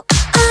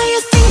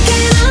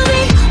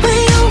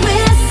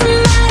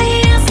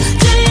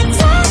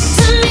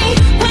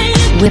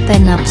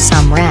whipping up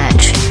some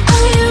ranch.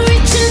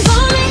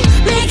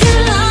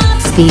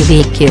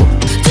 BBQ.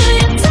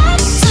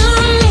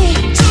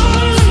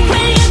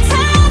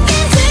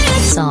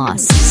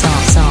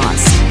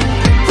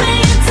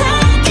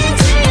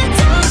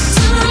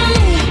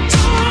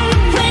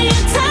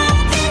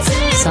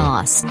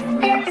 Sauce.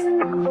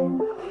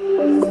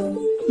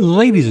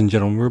 Ladies and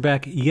gentlemen, we're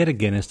back yet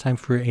again. It's time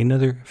for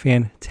another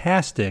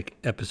fantastic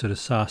episode of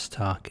Sauce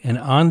Talk. And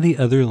on the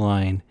other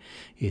line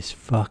is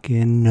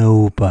fucking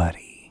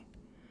nobody.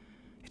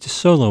 It's a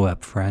solo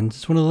ep, friends.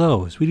 It's one of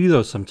those. We do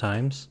those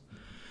sometimes.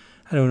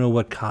 I don't know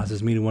what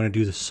causes me to want to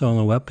do the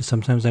solo ep, but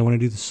sometimes I want to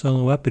do the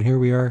solo ep, and here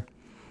we are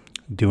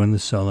doing the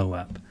solo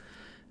ep.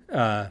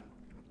 It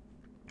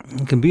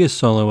can be a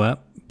solo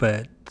ep,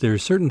 but there are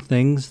certain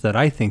things that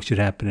I think should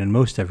happen in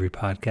most every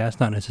podcast,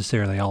 not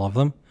necessarily all of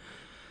them.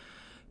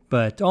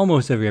 But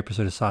almost every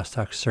episode of Sauce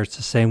Talk starts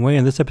the same way,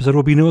 and this episode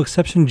will be no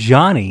exception.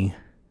 Johnny,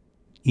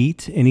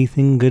 eat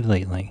anything good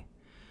lately?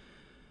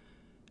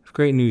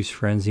 Great news,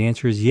 friends. The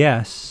answer is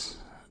yes.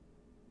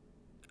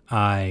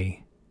 Now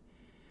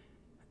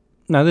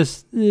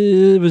this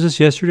was this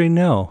yesterday?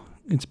 No,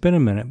 it's been a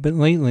minute. But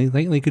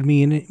lately could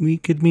mean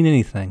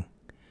anything.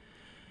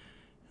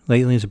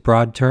 Lately is a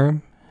broad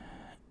term,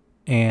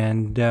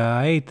 and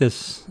I ate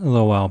this a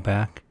little while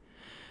back.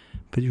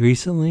 But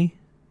recently,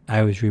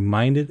 I was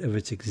reminded of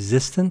its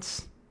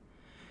existence,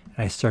 and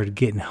I started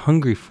getting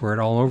hungry for it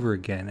all over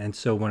again. And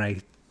so when I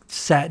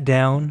sat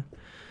down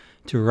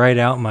to write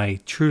out my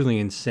truly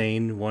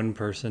insane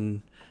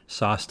one-person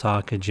Sauce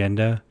Talk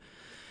agenda,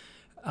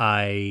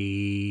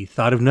 I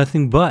thought of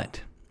nothing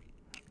but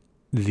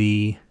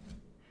the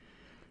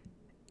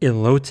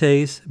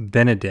Elotes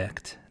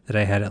Benedict that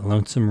I had at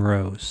Lonesome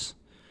Rose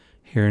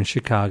here in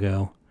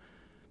Chicago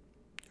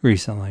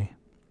recently.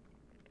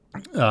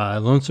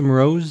 Lonesome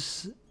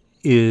Rose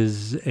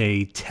is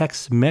a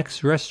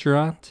Tex-Mex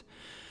restaurant.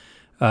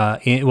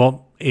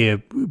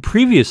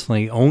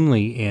 Previously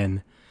only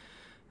in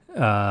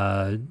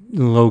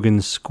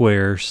Logan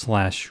Square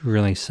 /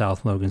 really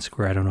South Logan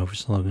Square. I don't know if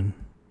it's Logan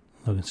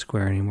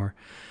Square anymore.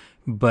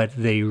 But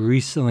they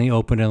recently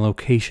opened a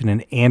location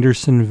in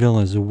Andersonville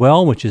as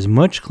well, which is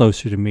much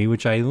closer to me,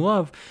 which I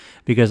love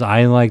because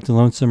I liked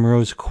Lonesome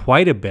Rose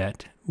quite a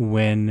bit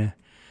when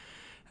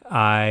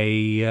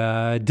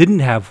I didn't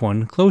have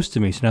one close to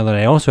me. So now that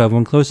I also have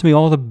one close to me,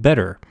 all the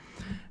better.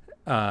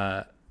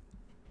 The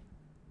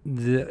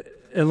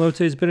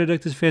Elotes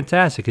Benedict is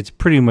fantastic. It's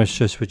pretty much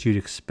just what you'd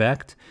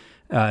expect,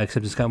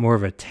 except it's got more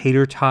of a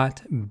tater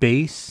tot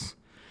base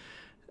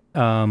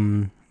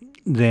than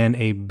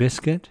a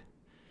biscuit.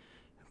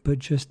 But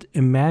just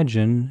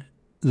imagine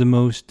the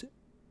most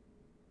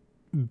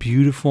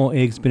beautiful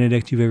Eggs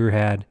Benedict you've ever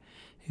had,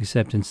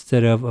 except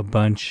instead of a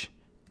bunch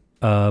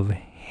of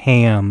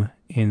ham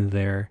in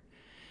there,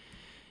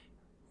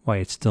 why,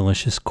 it's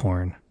delicious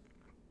corn.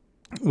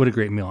 What a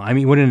great meal. I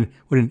mean, what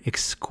an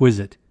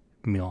exquisite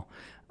meal.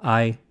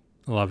 I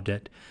loved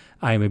it.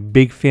 I am a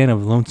big fan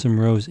of Lonesome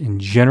Rose in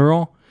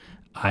general.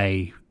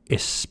 I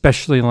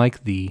especially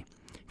like the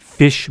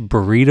fish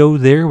burrito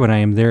there when I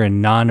am there in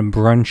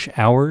non-brunch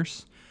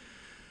hours.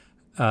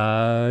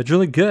 It's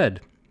really good.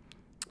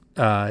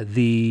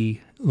 The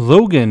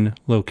Logan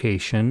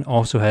location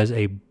also has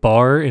a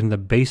bar in the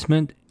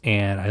basement,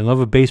 and I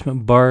love a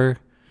basement bar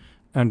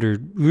under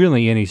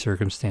really any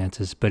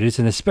circumstances, but it's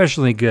an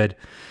especially good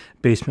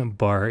basement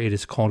bar. It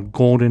is called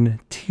Golden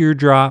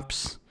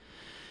Teardrops.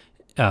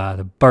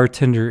 The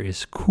bartender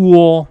is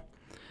cool,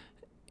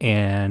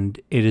 and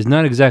it is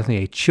not exactly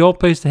a chill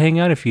place to hang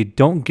out if you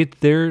don't get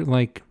there.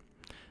 Like,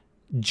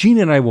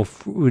 Gina and I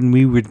when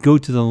we would go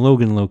to the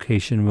Logan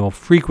location, we'll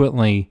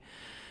frequently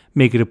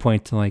make it a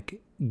point to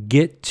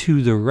get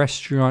to the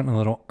restaurant a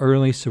little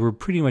early, so we're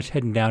pretty much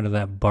heading down to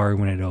that bar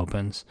when it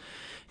opens.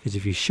 Because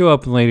if you show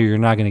up later, you're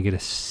not going to get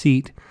a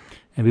seat,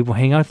 and people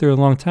hang out there a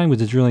long time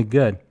because it's really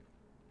good.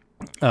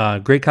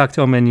 Great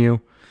cocktail menu,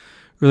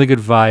 really good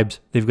vibes.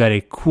 They've got a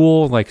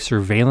cool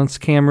surveillance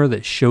camera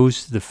that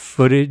shows the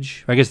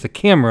footage. I guess the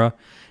camera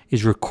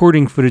is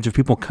recording footage of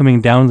people coming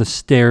down the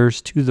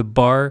stairs to the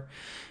bar,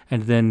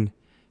 and then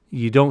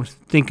you don't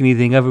think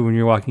anything of it when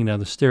you're walking down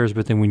the stairs,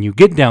 but then when you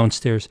get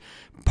downstairs,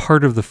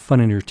 part of the fun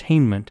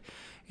entertainment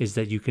is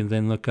that you can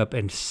then look up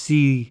and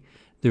see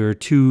there are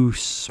two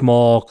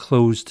small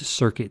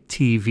closed-circuit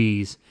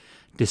TVs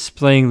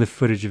displaying the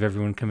footage of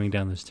everyone coming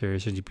down the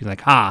stairs, and you'd be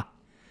like, I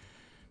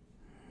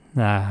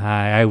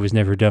was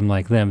never dumb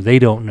like them. They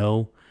don't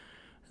know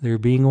they're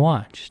being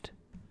watched.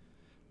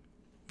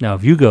 Now,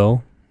 if you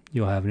go,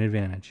 you'll have an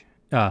advantage.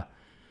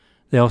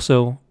 They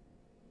also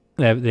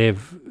they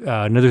have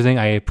another thing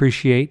I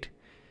appreciate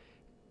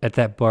at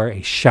that bar,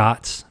 a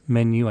shots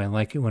menu. I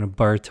like it when a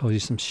bar tells you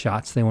some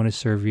shots they want to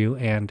serve you,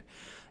 and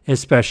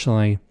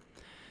especially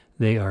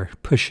they are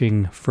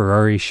pushing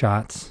Ferrari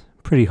shots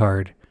pretty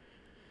hard.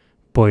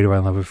 Boy, do I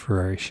love a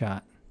Ferrari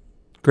shot.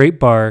 Great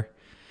bar,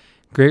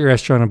 great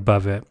restaurant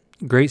above it,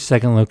 great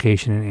second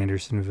location in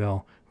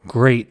Andersonville,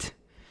 great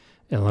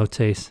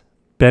Elotes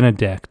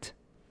Benedict.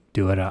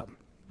 Do it up.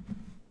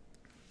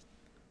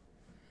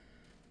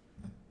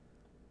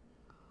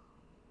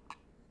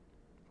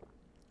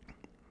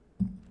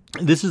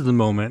 This is the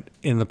moment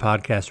in the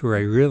podcast where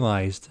I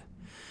realized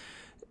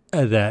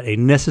that a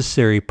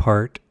necessary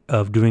part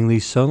of doing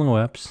these solo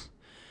eps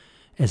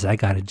is I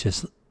got to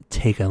just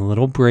take a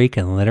little break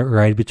and let it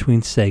ride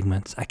between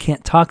segments. I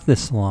can't talk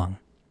this long,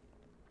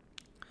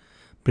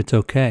 but it's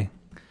okay.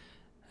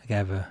 I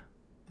have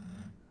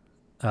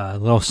a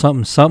little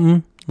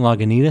something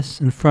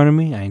Lagunitas in front of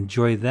me. I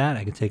enjoy that.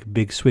 I can take a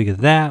big swig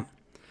of that.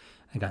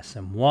 I got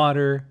some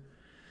water.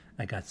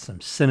 I got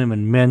some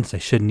cinnamon mints. I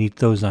shouldn't eat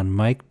those on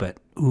mic, but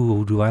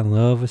ooh, do I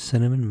love a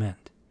cinnamon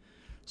mint.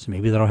 So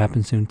maybe that'll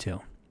happen soon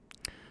too.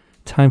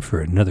 Time for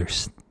another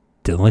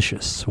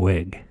delicious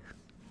swig.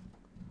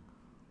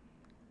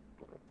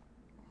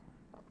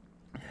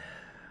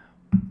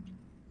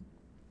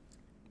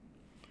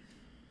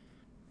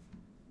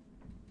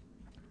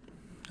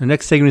 The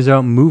next segment is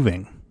about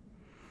moving.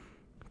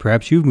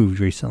 Perhaps you've moved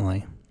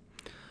recently.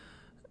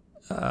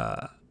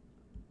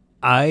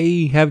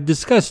 I have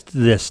discussed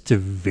this to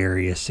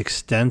various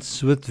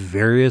extents with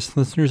various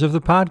listeners of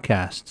the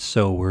podcast.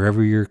 So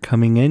wherever you're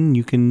coming in,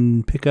 you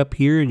can pick up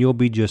here and you'll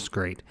be just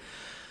great.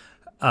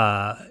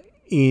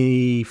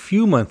 A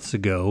few months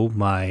ago,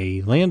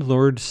 my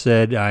landlord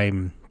said,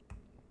 I'm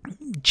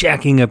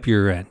jacking up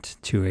your rent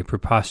to a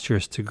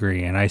preposterous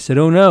degree. And I said,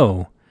 oh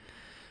no,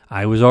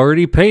 I was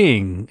already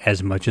paying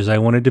as much as I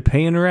wanted to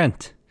pay in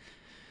rent.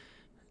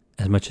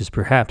 As much as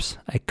perhaps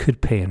I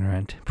could pay in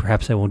rent.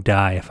 Perhaps I will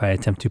die if I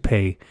attempt to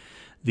pay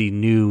the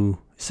new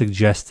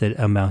suggested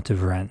amount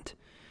of rent.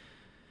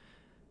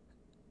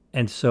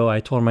 And so I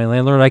told my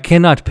landlord, I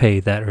cannot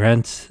pay that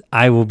rent.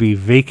 I will be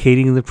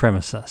vacating the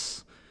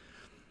premises.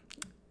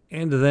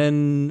 And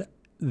then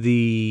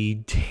the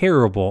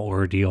terrible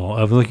ordeal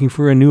of looking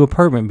for a new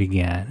apartment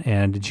began.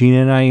 And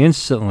Gina and I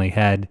instantly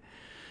had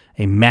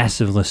a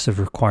massive list of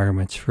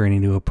requirements for any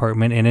new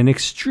apartment and an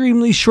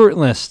extremely short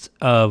list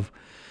of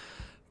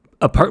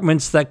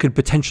apartments that could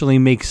potentially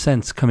make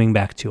sense coming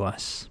back to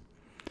us.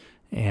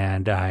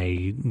 And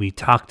we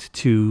talked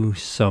to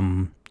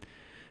some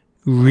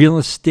real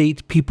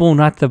estate people,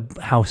 not the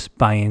house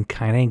buying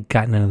kind. I ain't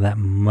got none of that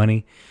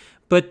money.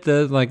 But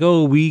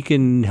we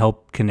can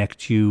help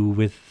connect you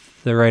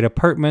with the right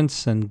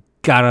apartments, and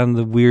got on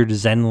the weird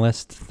Zen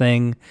list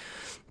thing,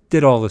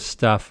 did all this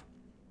stuff,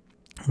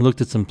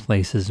 looked at some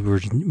places.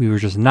 We were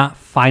just not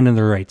finding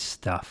the right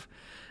stuff.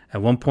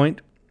 At one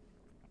point,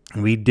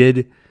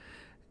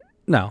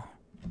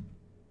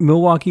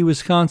 Milwaukee,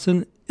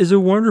 Wisconsin is a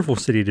wonderful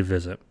city to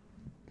visit.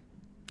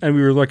 And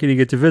we were lucky to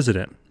get to visit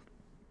it.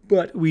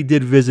 But we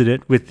did visit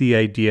it with the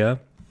idea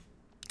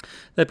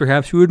that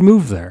perhaps we would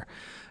move there.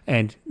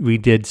 And we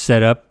did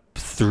set up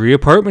 3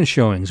 apartment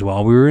showings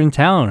while we were in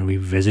town. And we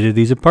visited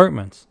these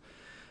apartments.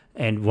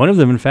 And one of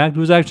them, in fact,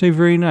 was actually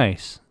very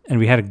nice. And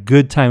we had a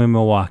good time in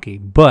Milwaukee.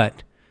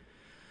 But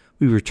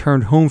we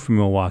returned home from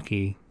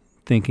Milwaukee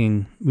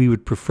thinking we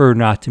would prefer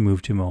not to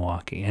move to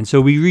Milwaukee. And so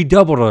we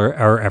redoubled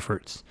our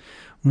efforts,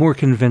 more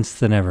convinced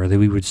than ever that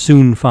we would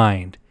soon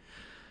find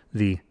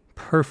the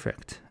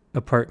perfect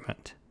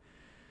apartment.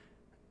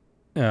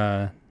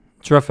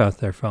 It's rough out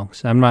there,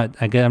 folks. I'm not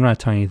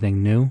telling you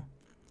anything new.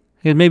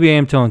 Maybe I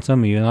am telling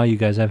some of you, all you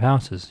guys have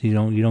houses. You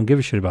don't give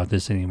a shit about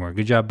this anymore.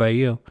 Good job by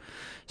you.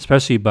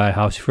 Especially buy a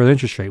house before the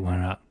interest rate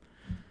went up.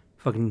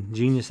 Fucking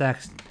genius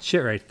act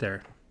shit right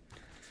there.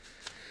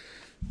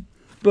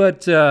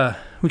 But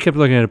we kept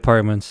looking at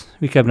apartments.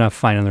 We kept not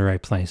finding the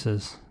right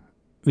places.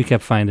 We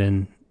kept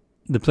finding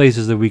the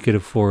places that we could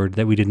afford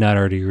that we did not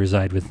already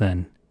reside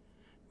within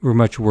were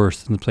much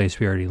worse than the place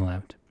we already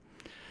lived.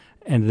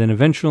 And then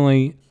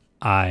eventually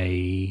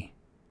I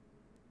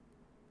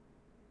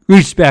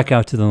reached back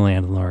out to the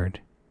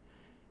landlord,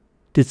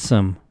 did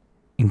some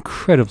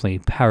incredibly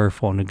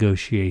powerful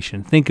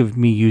negotiation. Think of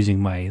me using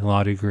my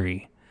law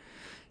degree.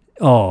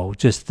 Oh,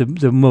 just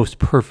the most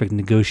perfect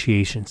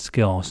negotiation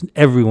skills.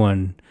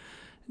 Everyone,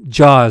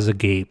 jaws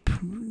agape.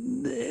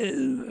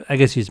 I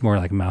guess he's more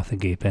like mouth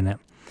agape in it.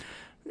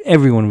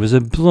 Everyone was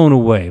blown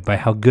away by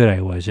how good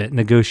I was at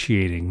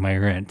negotiating my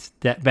rent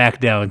back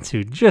down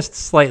to just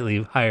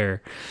slightly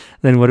higher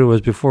than what it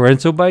was before.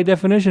 And so by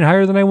definition,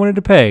 higher than I wanted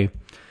to pay.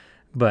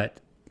 But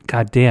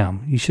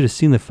goddamn, you should have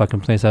seen the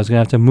fucking place I was going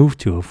to have to move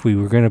to if we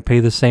were going to pay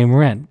the same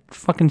rent.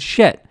 Fucking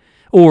shit.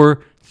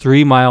 Or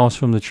 3 miles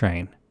from the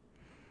train.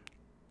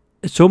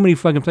 So many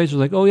fucking places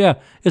like, oh yeah,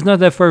 it's not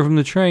that far from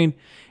the train.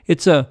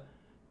 It's a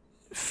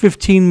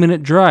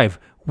 15-minute drive.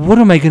 What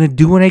am I going to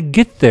do when I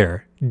get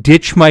there?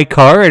 Ditch my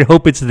car and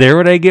hope it's there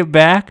when I get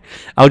back?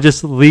 I'll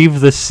just leave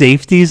the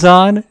safeties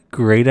on?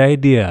 Great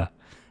idea.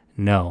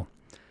 No.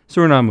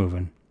 So we're not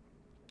moving.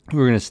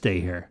 We're going to stay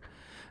here.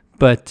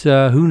 But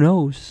who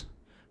knows?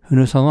 Who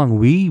knows how long?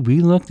 We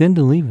looked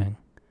into leaving.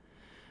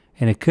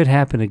 And it could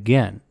happen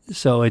again.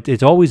 So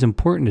it's always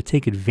important to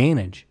take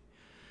advantage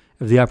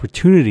of the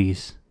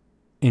opportunities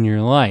in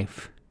your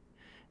life.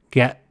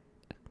 I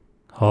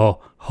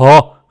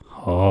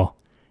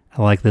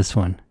like this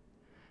one.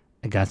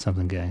 I got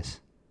something, guys.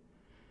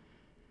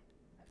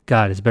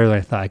 God, it's better than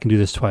I thought. I can do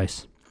this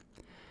twice.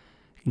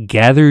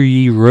 Gather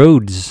ye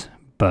roads,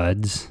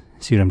 buds.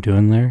 See what I'm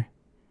doing there?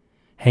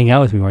 Hang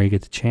out with me while you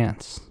get the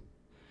chance.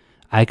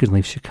 I could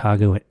leave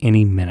Chicago at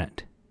any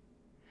minute.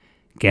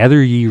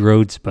 Gather ye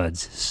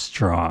rosebuds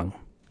strong.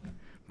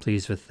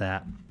 Pleased with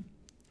that.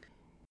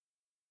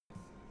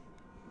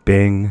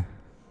 Bing.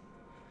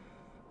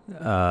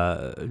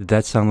 Did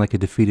that sound like a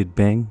defeated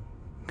Bing?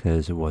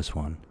 Because it was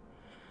one.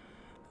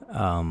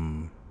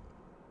 I'm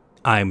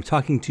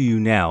talking to you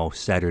now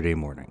Saturday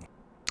morning.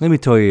 Let me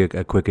tell you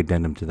a quick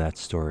addendum to that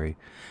story.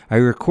 I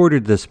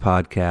recorded this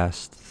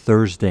podcast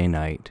Thursday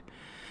night,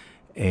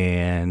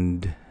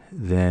 and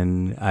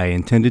then I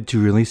intended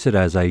to release it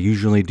as I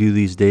usually do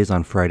these days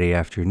on Friday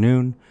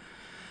afternoon.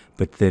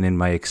 But then in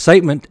my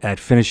excitement at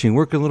finishing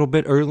work a little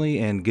bit early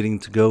and getting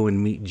to go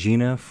and meet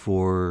Gina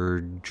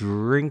for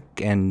drink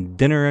and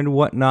dinner and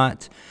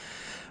whatnot,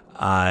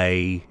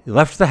 I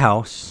left the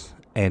house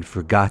and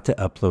forgot to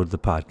upload the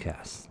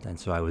podcast. And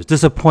so I was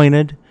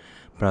disappointed,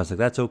 but I was like,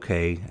 that's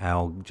okay.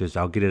 I'll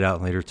get it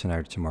out later tonight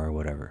or tomorrow,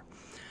 whatever.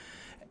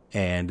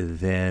 And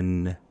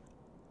then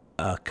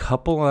a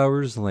couple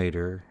hours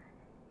later,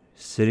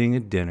 sitting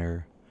at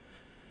dinner,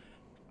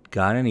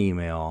 got an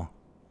email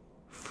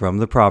from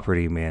the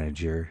property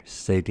manager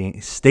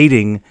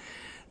stating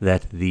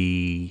that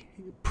the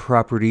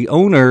property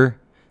owner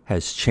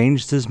has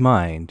changed his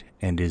mind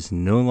and is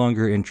no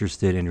longer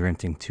interested in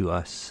renting to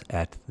us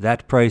at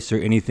that price or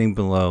anything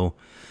below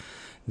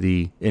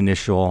the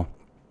initial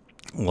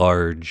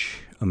large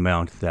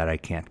amount that I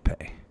can't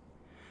pay.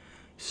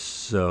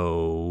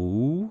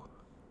 So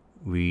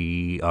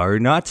we are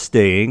not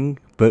staying,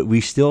 but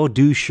we still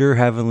do sure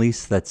have a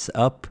lease that's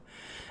up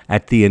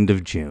at the end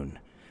of June.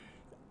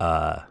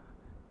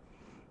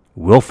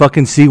 We'll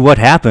fucking see what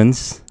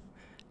happens.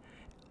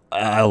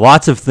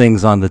 Lots of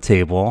things on the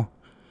table.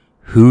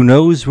 Who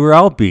knows where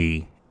I'll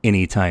be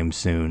anytime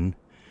soon.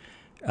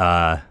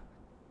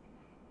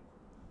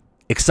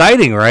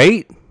 Exciting,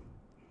 right?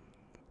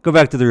 Go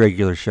back to the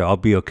regular show. I'll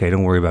be okay.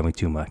 Don't worry about me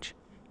too much.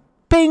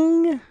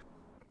 Bing!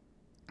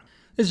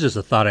 This is just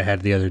a thought I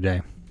had the other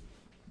day.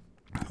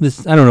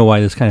 I don't know why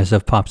this kind of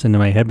stuff pops into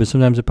my head, but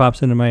sometimes it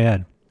pops into my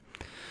head.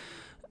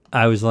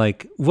 I was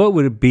like, what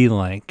would it be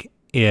like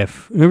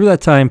if... Remember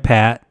that time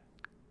Pat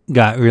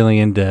got really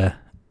into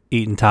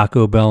eating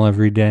Taco Bell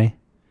every day?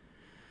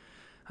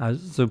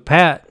 So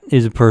Pat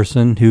is a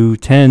person who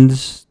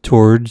tends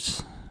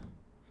towards,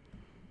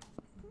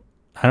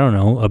 I don't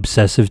know,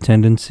 obsessive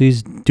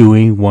tendencies,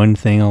 doing one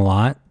thing a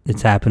lot.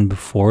 It's happened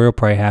before. It'll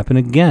probably happen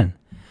again.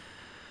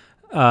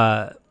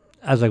 I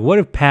was like, what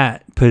if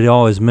Pat put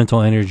all his mental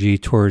energy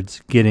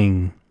towards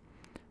getting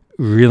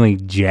really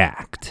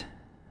jacked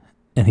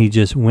and he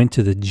just went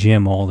to the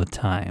gym all the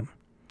time?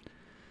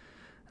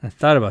 I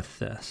thought about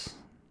this.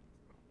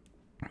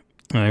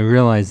 And I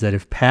realized that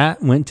if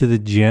Pat went to the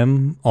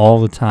gym all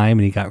the time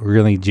and he got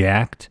really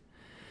jacked,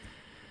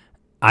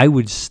 I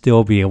would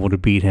still be able to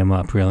beat him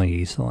up really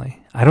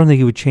easily. I don't think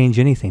it would change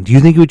anything. Do you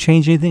think it would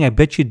change anything? I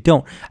bet you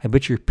don't. I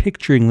bet you're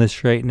picturing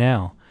this right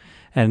now.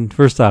 And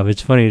first off,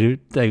 it's funny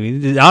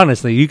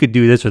honestly, you could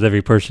do this with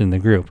every person in the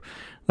group.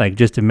 Like,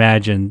 just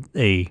imagine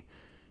a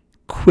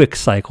quick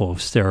cycle of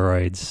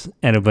steroids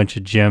and a bunch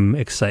of gym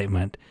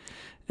excitement.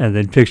 And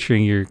then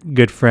picturing your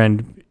good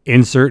friend,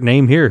 insert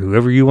name here,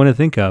 whoever you want to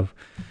think of,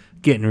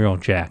 getting real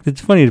jacked. It's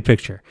funny to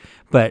picture.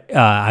 But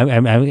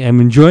I'm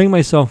enjoying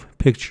myself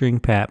picturing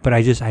Pat, but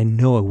I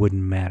know it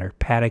wouldn't matter.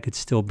 Pat, I could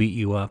still beat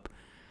you up.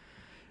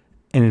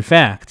 And in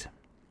fact,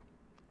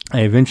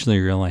 I eventually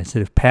realized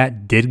that if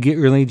Pat did get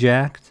really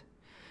jacked,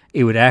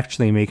 it would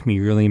actually make me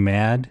really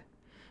mad,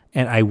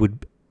 and I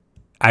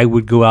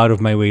would go out of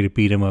my way to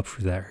beat him up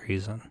for that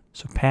reason.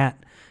 So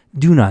Pat,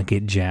 do not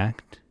get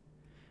jacked.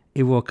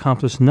 It will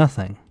accomplish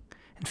nothing.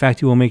 In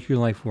fact, it will make your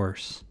life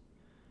worse.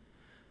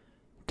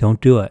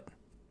 Don't do it.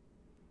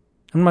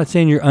 I'm not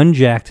saying you're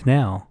unjacked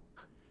now.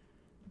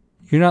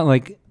 You're not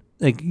like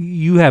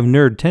you have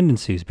nerd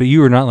tendencies, but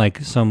you are not like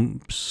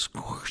some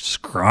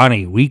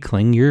scrawny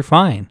weakling. You're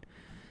fine.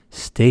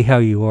 Stay how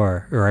you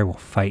are, or I will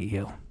fight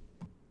you.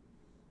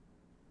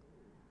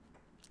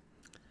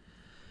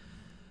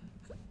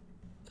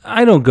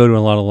 I don't go to a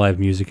lot of live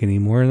music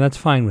anymore, and that's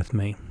fine with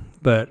me.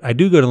 But I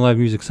do go to live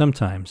music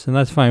sometimes, and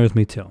that's fine with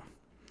me too.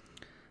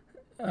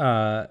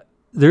 There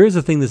is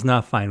a thing that's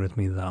not fine with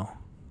me, though.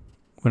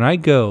 When I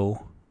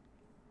go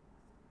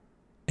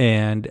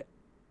and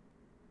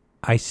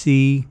I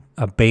see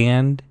a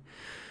band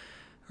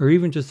or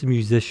even just a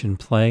musician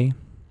play,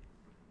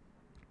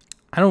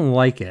 I don't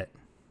like it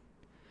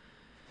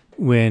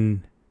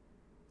when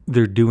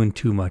they're doing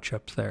too much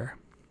up there.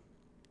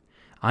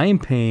 I am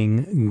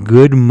paying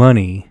good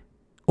money,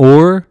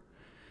 or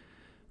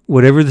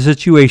whatever the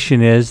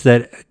situation is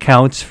that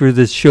accounts for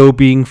the show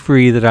being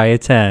free that I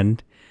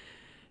attend.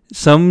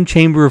 Some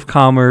chamber of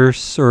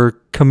commerce or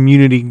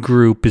community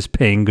group is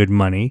paying good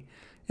money.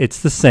 It's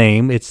the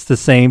same. It's the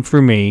same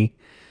for me.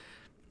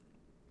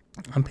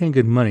 I'm paying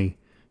good money.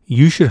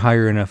 You should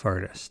hire enough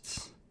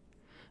artists.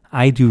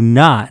 I do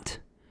not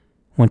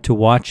want to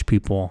watch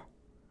people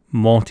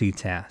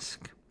multitask.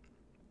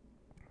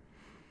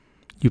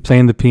 You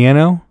playing the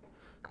piano?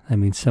 That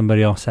means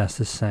somebody else has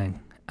to sing.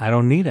 I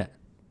don't need it.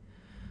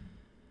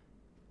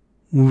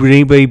 Would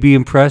anybody be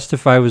impressed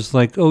if I was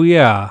like, oh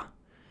yeah,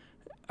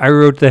 I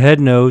wrote the head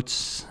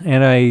notes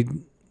and I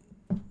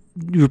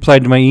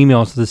replied to my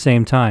emails at the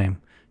same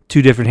time?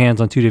 2 different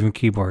hands on 2 different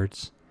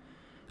keyboards.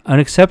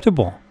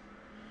 Unacceptable.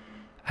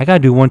 I got to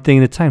do one thing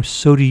at a time.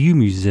 So do you,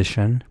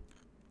 musician.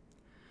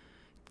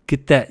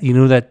 Get that,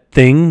 that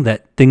thing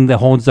that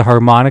holds the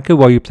harmonica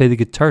while you play the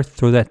guitar,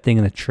 throw that thing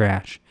in the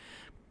trash.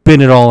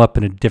 Bend it all up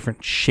in a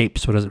different shape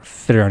so it doesn't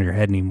fit around your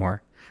head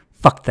anymore.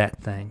 Fuck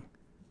that thing.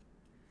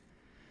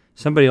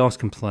 Somebody else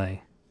can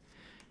play.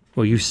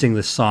 Well, you sing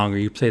the song or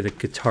you play the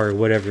guitar or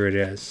whatever it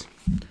is.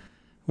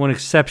 One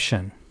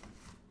exception.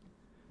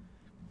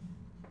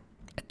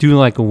 I do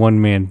like a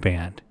one-man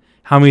band.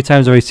 How many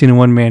times have I seen a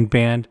one-man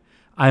band?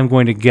 I'm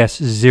going to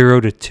guess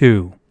 0 to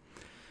 2.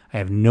 I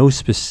have no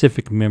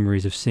specific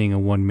memories of seeing a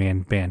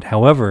one-man band.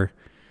 However,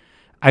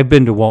 I've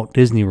been to Walt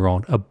Disney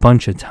World a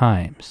bunch of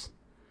times.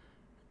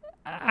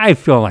 I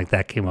feel like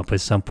that came up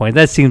at some point.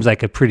 That seems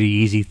like a pretty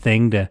easy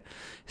thing to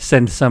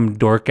send some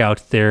dork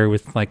out there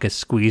with like a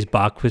squeeze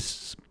box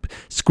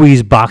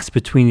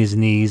between his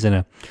knees and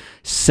a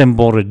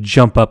cymbal to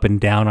jump up and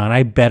down on.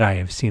 I bet I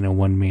have seen a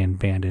one-man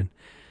band and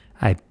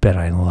I bet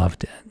I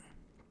loved it.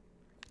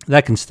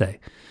 That can stay.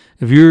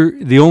 If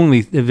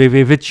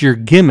if it's your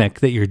gimmick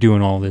that you're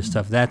doing all this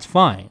stuff, that's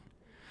fine.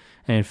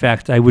 And in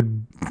fact, I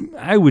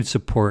would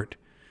support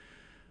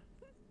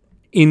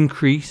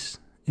increase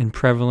in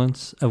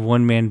prevalence of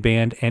one-man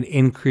band and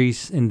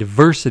increase in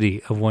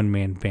diversity of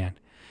one-man band.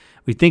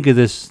 We think of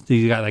this,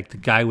 you got like the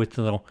guy with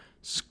the little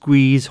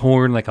squeeze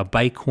horn, like a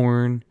bike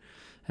horn,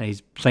 and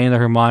he's playing the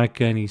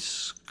harmonica and he's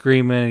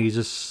screaming and he's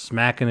just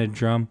smacking a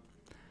drum.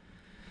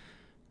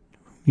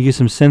 You get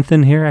some synth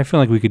in here? I feel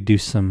like we could do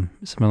some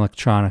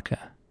electronica.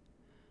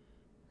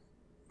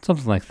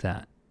 Something like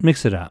that.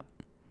 Mix it up.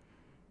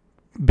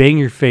 Bang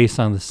your face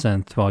on the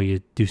synth while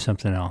you do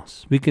something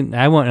else.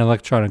 I want an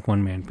electronic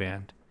one-man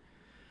band.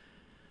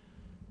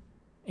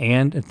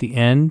 And at the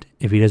end,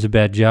 if he does a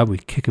bad job, we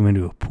kick him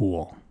into a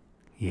pool.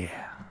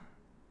 Yeah.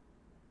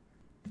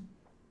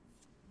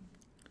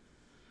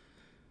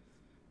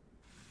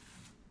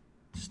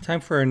 It's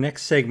time for our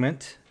next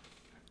segment.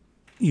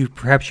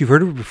 Perhaps you've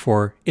heard of it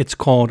before. It's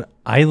called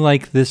I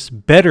Like This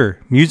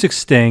Better. Music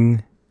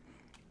Sting.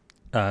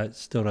 It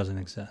still doesn't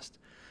exist.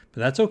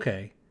 But that's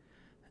okay.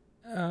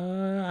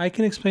 I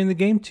can explain the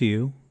game to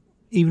you,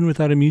 even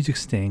without a music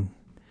sting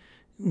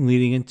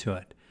leading into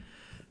it.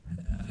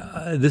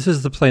 This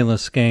is the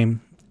playlist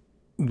game.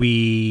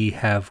 We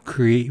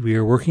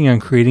are working on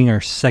creating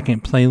our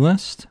second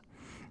playlist.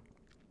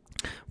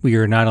 We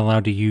are not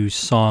allowed to use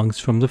songs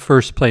from the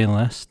first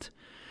playlist.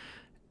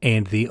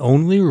 And the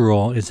only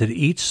rule is that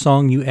each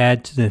song you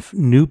add to the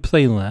new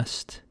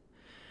playlist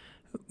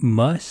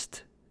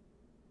must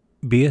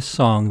be a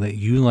song that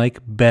you like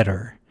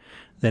better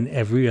than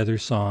every other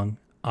song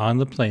on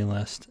the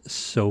playlist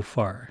so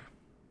far.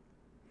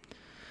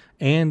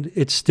 And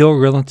it's still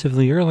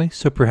relatively early,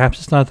 so perhaps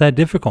it's not that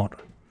difficult.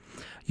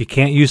 You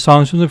can't use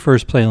songs from the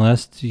first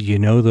playlist. You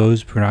know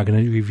those. We're not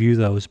going to review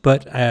those.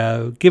 But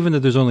given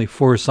that there's only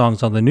 4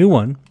 songs on the new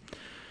one,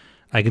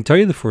 I can tell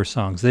you the 4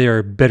 songs. They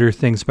are Better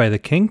Things by the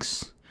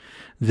Kinks,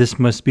 This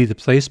Must Be the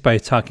Place by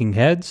Talking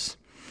Heads,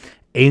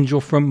 Angel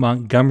from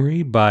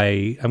Montgomery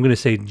by, I'm going to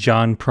say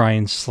John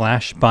Prine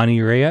 / Bonnie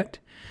Raitt,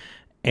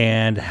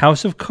 and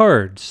House of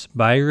Cards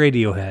by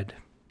Radiohead.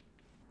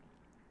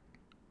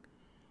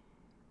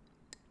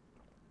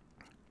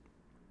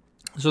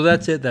 So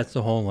that's it. That's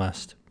the whole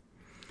list.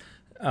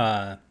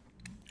 I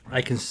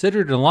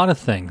considered a lot of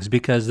things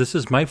because this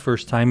is my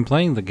first time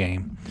playing the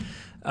game.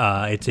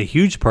 It's a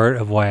huge part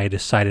of why I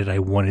decided I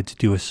wanted to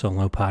do a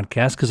solo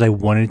podcast, because I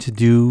wanted to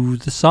do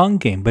the song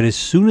game. But as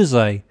soon as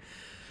I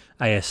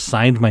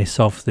assigned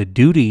myself the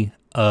duty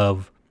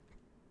of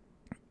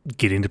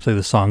getting to play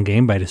the song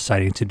game by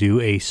deciding to do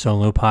a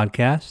solo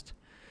podcast,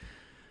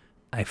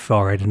 I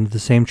fell right into the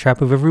same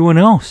trap of everyone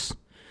else.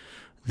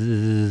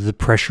 The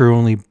pressure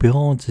only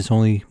builds. It's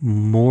only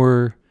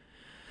more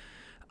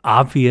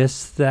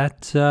obvious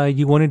that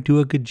you want to do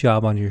a good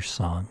job on your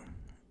song.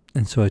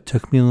 And so it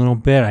took me a little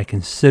bit. I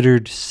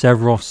considered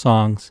several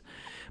songs,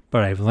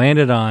 but I've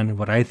landed on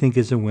what I think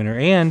is a winner.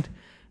 And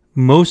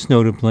most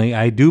notably,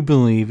 I do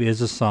believe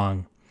is a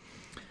song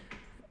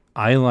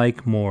I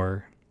like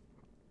more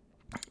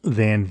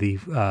than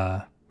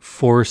the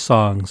 4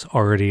 songs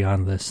already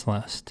on this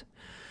list.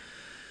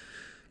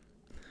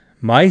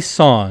 My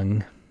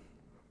song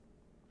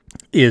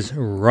is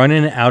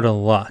Running Out of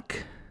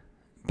Luck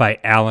by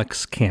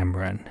Alex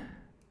Cameron.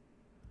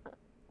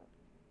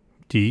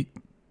 Do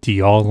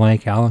y'all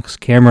like Alex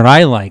Cameron?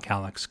 I like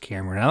Alex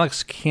Cameron.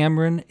 Alex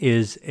Cameron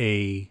is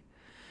he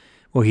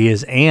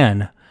is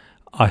an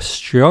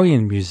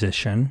Australian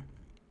musician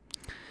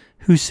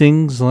who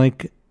sings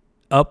like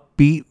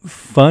upbeat,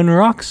 fun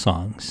rock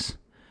songs.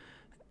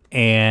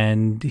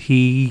 And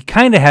he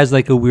kind of has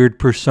like a weird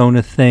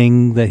persona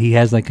thing that he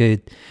has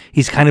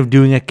he's kind of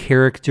doing a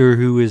character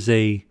who is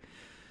a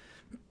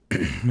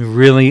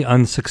really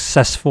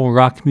unsuccessful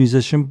rock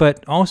musician,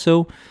 but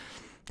also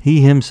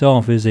he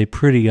himself is a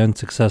pretty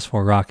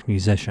unsuccessful rock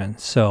musician.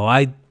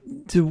 So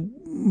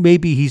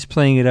maybe he's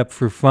playing it up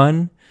for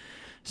fun,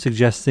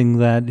 suggesting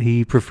that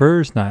he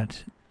prefers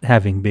not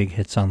having big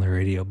hits on the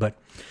radio. But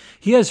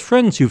he has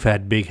friends who've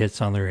had big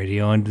hits on the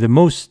radio, and the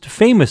most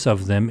famous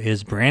of them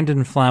is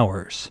Brandon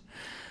Flowers.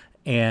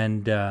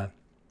 And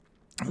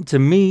to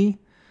me,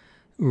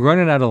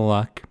 Running Out of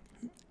Luck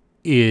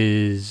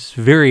is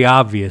very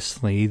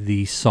obviously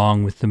the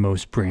song with the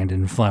most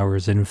Brandon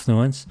Flowers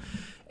influence.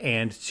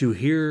 And to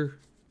hear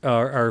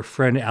our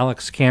friend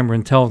Alex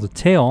Cameron tell the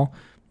tale,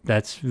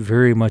 that's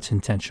very much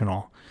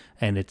intentional,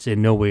 and it's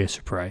in no way a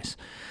surprise.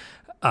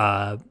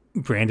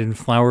 Brandon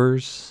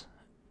Flowers,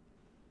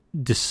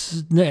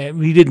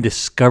 he didn't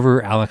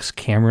discover Alex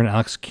Cameron.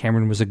 Alex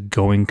Cameron was a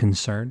going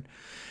concern.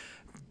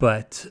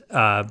 But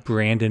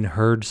Brandon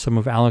heard some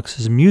of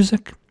Alex's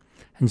music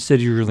and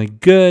said, "You're really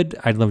good.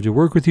 I'd love to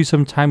work with you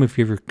sometime. If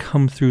you ever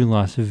come through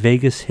Las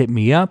Vegas, hit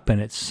me up."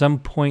 And at some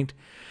point,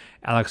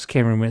 Alex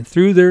Cameron went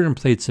through there and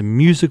played some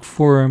music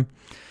for him.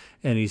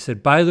 And he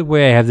said, "By the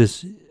way, I have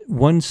this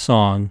one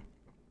song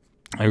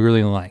I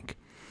really like."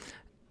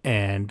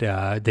 And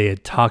they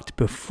had talked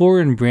before,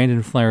 and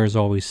Brandon Flowers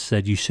always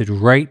said, "You should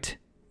write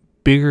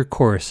bigger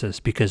choruses,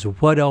 because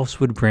what else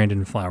would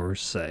Brandon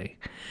Flowers say?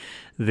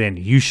 Then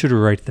you should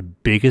write the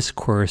biggest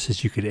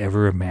choruses you could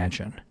ever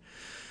imagine."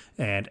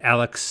 And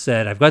Alex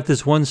said, "I've got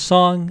this one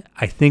song.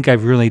 I think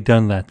I've really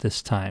done that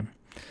this time."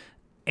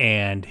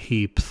 And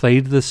he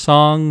played the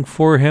song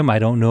for him. I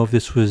don't know if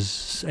this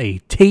was a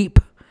tape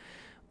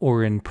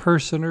or in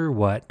person or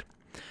what.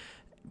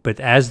 But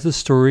as the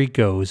story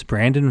goes,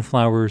 Brandon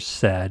Flowers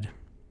said,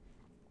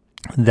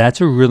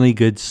 "That's a really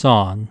good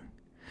song,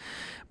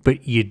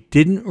 but you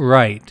didn't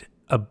write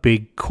a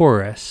big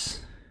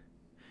chorus.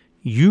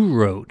 You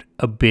wrote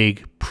a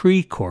big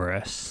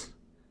pre-chorus.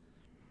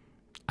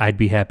 I'd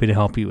be happy to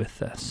help you with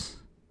this."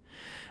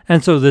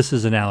 And so this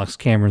is an Alex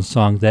Cameron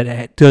song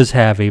that does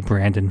have a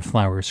Brandon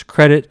Flowers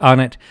credit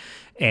on it.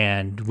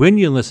 And when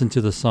you listen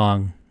to the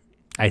song,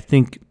 I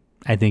think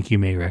you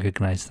may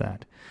recognize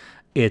that.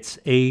 It's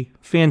a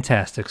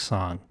fantastic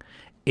song.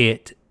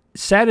 It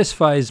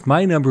satisfies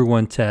my number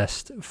one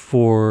test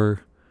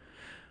for,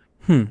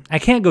 I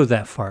can't go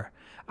that far.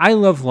 I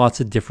love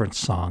lots of different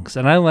songs,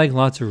 and I like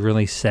lots of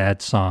really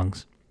sad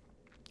songs,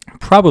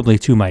 probably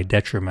to my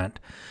detriment.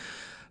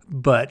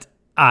 But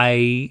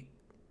I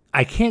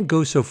can't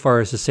go so far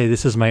as to say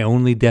this is my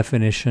only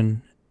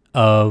definition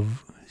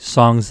of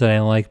songs that I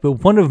like,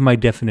 but one of my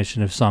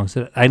definition of songs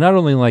that I not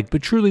only like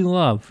but truly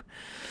love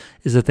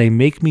is that they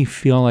make me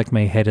feel like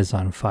my head is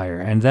on fire.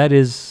 And that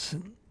is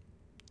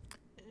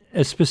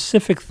a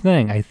specific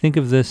thing. I think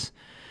of this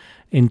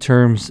in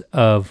terms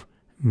of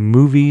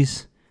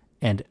movies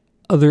and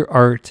other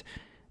art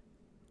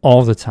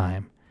all the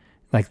time.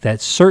 Like that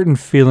certain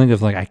feeling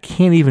of like I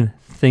can't even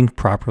think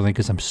properly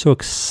because I'm so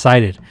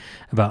excited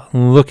about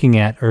looking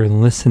at or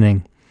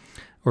listening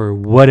or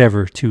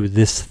whatever to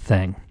this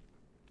thing.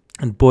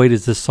 And boy,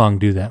 does this song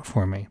do that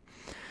for me.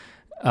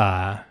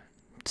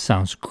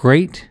 Sounds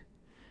great.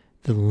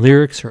 The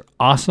lyrics are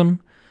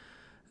awesome.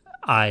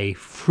 I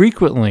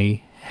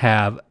frequently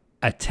have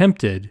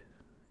attempted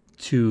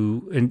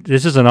to, and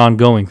this is an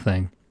ongoing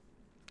thing,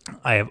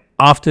 I have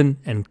often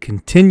and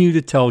continue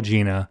to tell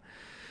Gina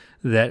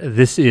that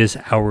this is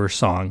our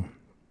song.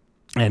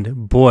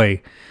 And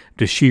boy,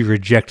 does she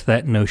reject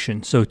that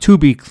notion. So to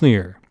be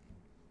clear,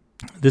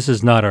 this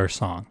is not our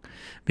song,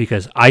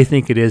 because I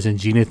think it is and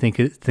Gina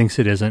thinks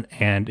it isn't.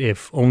 And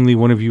if only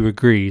one of you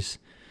agrees,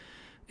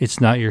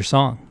 it's not your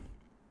song.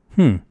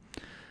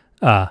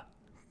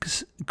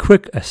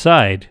 Quick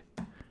aside,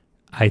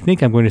 I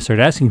think I'm going to start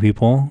asking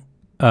people,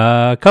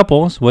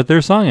 couples, what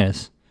their song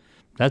is.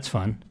 That's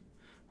fun.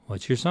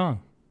 What's your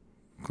song?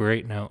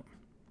 Great note.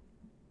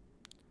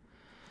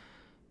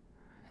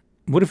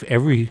 What if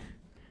every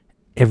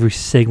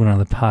segment on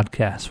the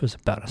podcast was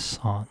about a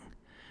song?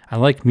 I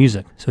like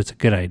music, so it's a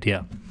good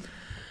idea.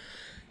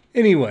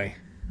 Anyway,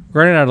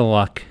 Running Out of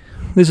Luck.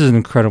 This is an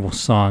incredible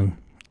song.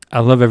 I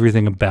love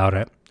everything about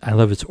it. I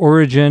love its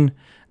origin.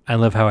 I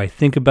love how I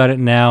think about it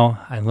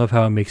now. I love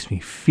how it makes me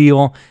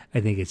feel. I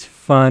think it's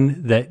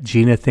fun that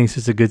Gina thinks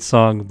it's a good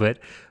song.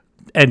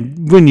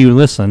 And when you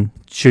listen,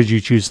 should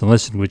you choose to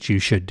listen, which you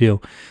should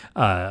do,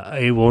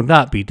 it will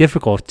not be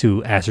difficult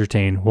to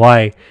ascertain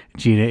why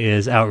Gina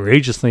is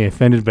outrageously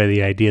offended by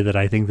the idea that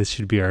I think this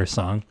should be our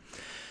song.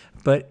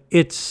 But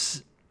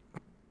it's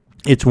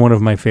one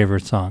of my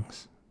favorite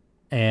songs.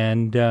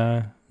 And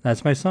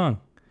that's my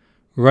song.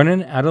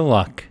 Running Out of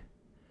Luck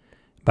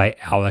by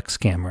Alex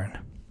Cameron.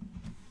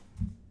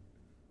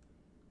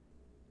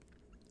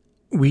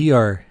 We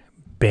are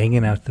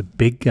banging out the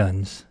big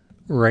guns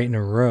right in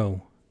a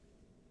row.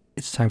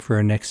 It's time for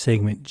our next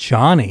segment.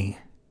 Johnny,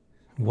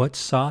 what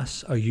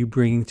sauce are you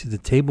bringing to the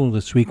table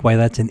this week? Why,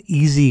 that's an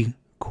easy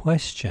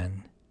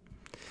question.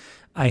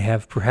 I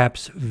have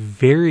perhaps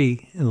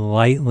very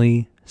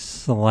lightly,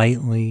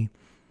 slightly,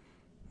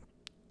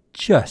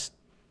 just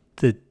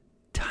the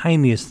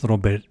tiniest little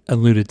bit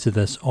alluded to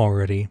this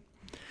already.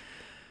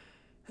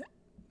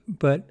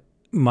 But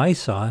my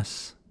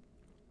sauce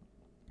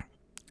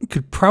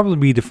could probably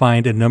be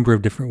defined a number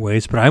of different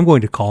ways, but I'm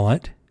going to call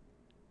it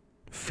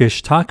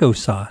fish taco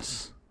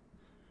sauce.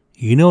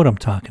 You know what I'm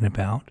talking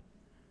about.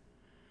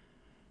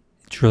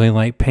 It's really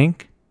light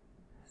pink.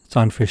 It's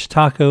on fish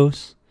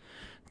tacos.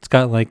 It's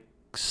got like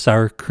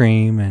sour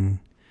cream and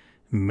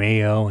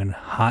mayo and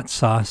hot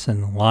sauce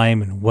and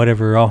lime and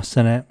whatever else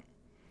in it.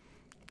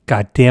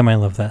 God damn, I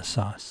love that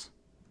sauce.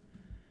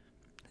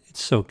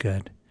 It's so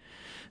good.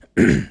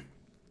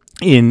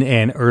 In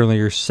an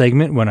earlier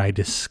segment, when I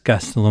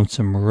discussed the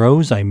Lonesome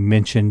Rose, I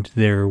mentioned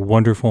their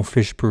wonderful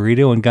fish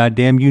burrito, and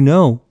goddamn, you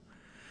know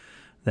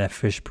that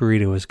fish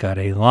burrito has got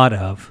a lot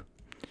of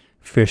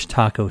fish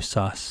taco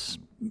sauce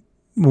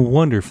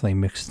wonderfully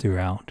mixed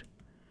throughout.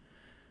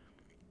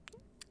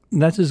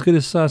 And that's as good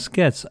as sauce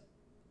gets.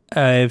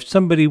 If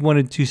somebody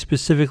wanted to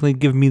specifically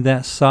give me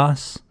that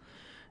sauce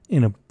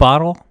in a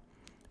bottle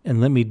and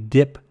let me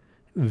dip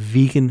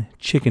vegan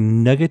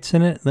chicken nuggets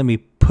in it, let me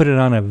put it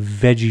on a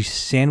veggie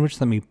sandwich,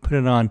 let me put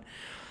it on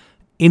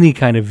any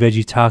kind of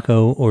veggie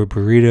taco or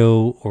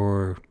burrito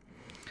or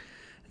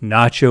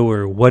nacho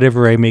or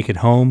whatever I make at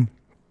home,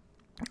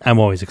 I'm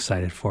always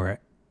excited for it.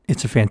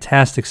 It's a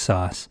fantastic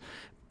sauce,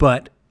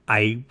 but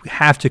I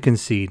have to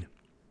concede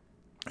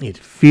it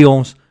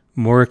feels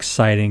more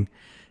exciting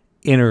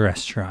in a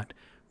restaurant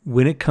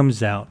when it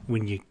comes out,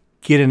 when you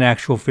get an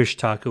actual fish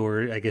taco,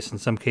 or I guess in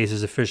some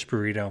cases a fish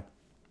burrito,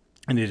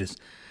 and it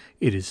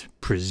is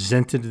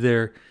presented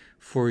there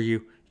for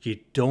you. You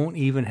don't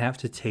even have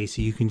to taste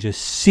it. You can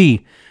just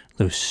see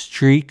those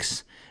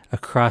streaks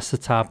across the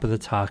top of the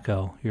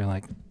taco. You're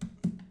like,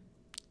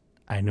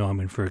 I know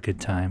I'm in for a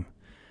good time.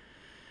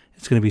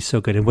 It's going to be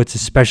so good. And what's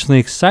especially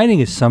exciting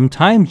is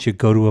sometimes you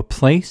go to a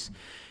place,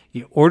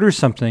 you order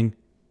something,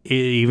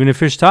 even a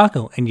fish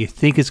taco, and you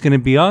think it's going to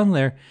be on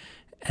there,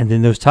 and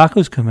then those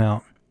tacos come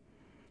out.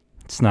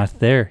 It's not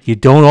there. You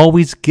don't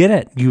always get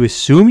it. You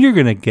assume you're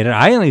going to get it.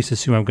 I at least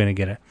assume I'm going to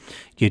get it.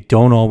 You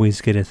don't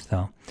always get it,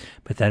 though.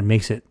 But that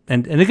makes it.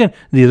 And again,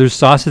 the other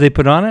sauce that they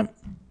put on it,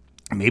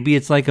 maybe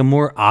it's like a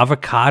more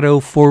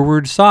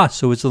avocado-forward sauce,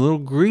 so it's a little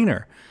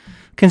greener.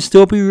 Can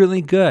still be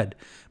really good,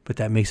 but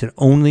that makes it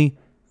only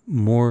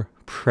more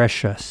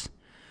precious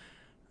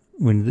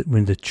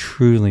when the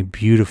truly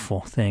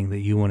beautiful thing that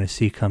you want to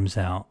see comes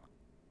out.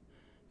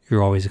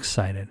 You're always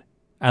excited.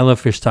 I love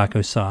fish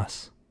taco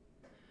sauce.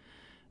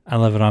 I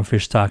love it on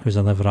fish tacos.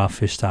 I love it off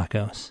fish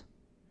tacos.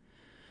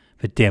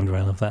 But damn, do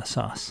I love that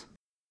sauce.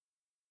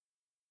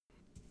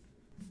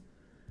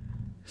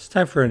 It's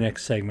time for our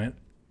next segment.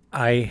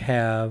 I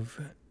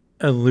have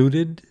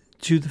alluded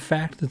to the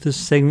fact that this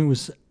segment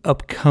was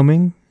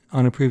upcoming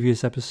on a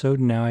previous episode.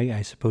 Now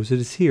I suppose it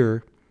is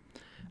here.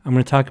 I'm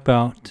going to talk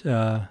about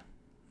the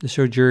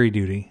show Jury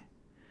Duty.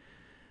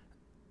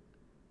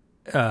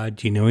 Do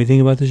you know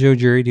anything about the show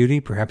Jury Duty?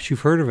 Perhaps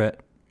you've heard of it.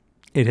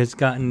 It has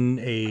gotten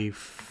a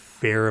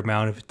fair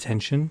amount of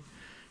attention.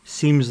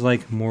 Seems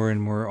like more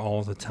and more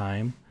all the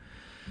time.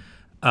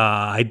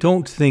 I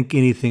don't think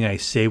anything I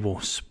say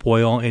will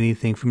spoil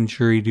anything from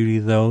Jury Duty,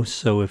 though.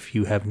 So if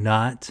you have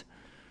not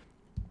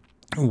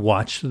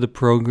watched the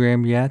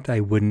program yet, I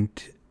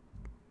wouldn't.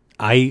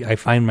 I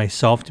find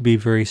myself to be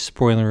very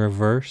spoiler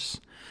averse.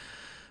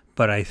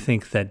 But I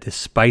think that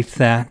despite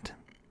that,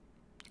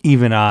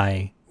 even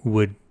I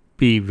would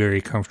be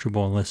very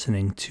comfortable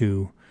listening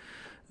to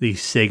the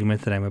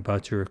segment that I'm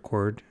about to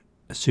record,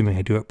 assuming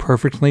I do it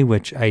perfectly,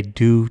 which I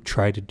do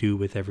try to do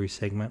with every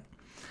segment.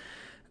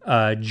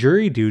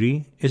 Jury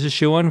Duty is a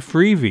show on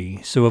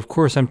Freevee, so of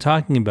course I'm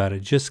talking about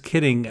it. Just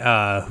kidding.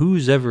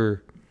 Who's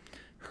ever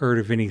heard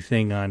of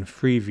anything on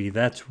Freevee?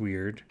 That's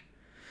weird.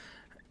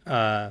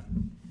 It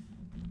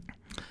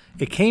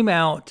came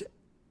out,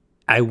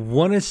 I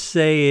want to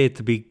say at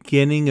the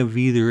beginning of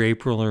either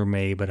April or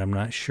May, but I'm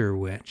not sure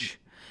which.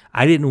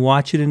 I didn't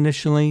watch it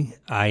initially.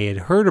 I had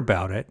heard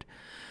about it,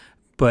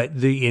 but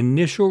the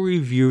initial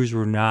reviews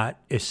were not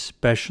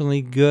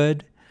especially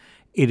good.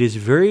 It is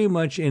very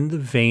much in the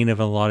vein of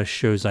a lot of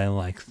shows I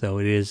like, though.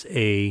 It is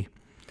a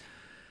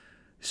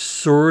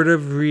sort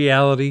of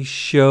reality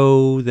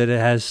show that it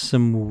has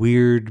some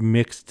weird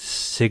mixed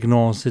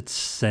signals it's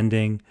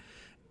sending.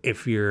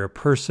 If you're a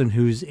person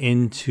who's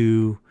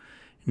into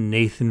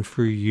Nathan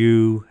For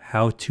You,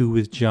 How To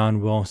with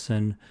John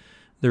Wilson,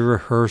 The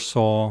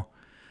Rehearsal,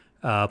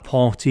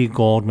 Paul T.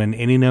 Goldman,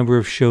 any number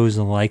of shows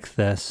like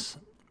this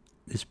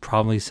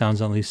probably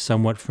sounds at least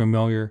somewhat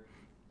familiar.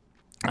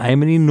 I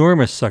am an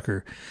enormous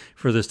sucker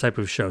for this type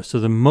of show. So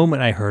the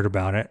moment I heard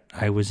about it,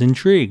 I was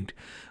intrigued.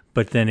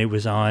 But then it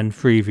was on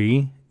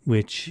Freevee,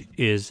 which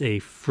is a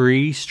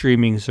free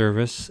streaming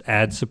service,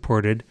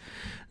 ad-supported,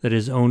 that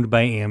is owned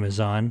by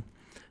Amazon.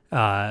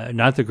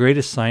 Not the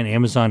greatest sign.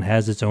 Amazon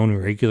has its own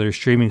regular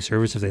streaming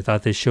service. If they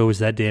thought this show was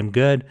that damn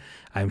good,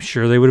 I'm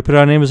sure they would have put it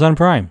on Amazon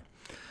Prime.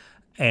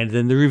 And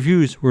then the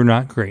reviews were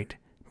not great.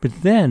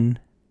 But then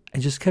I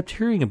just kept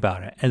hearing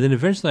about it. And then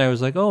eventually I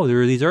was like, oh,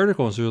 there are these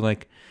articles that were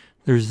like,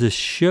 there's this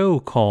show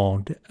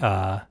called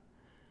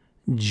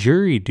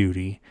Jury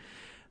Duty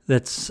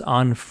that's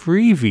on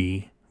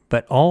Freevee,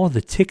 but all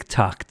the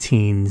TikTok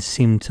teens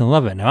seem to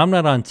love it. Now, I'm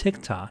not on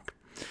TikTok,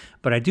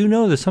 but I do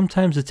know that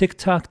sometimes the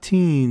TikTok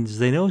teens,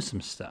 they know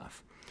some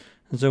stuff.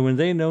 And so when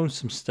they know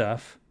some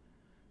stuff,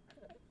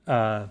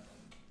 perhaps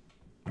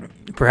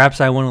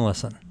I want to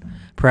listen.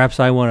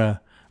 Perhaps I want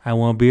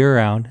to be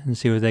around and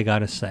see what they got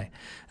to say.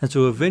 And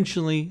so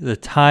eventually the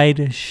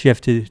tide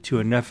shifted to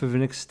enough of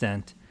an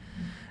extent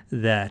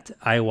that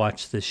I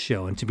watched this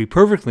show. And to be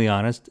perfectly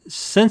honest,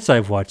 since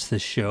I've watched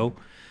this show,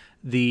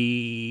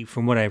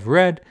 from what I've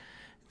read,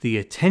 the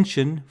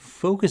attention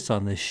focused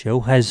on this show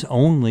has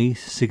only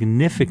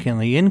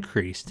significantly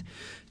increased,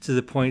 to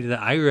the point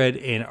that I read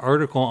an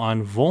article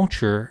on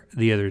Vulture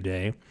the other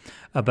day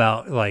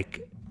about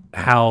like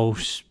how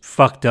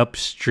fucked up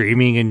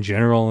streaming in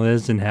general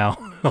is, and how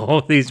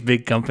all these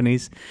big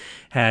companies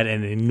had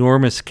an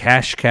enormous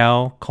cash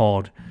cow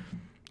called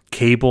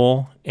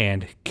cable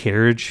and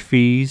carriage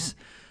fees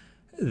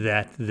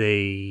that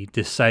they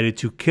decided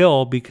to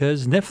kill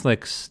because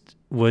Netflix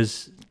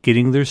was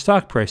getting their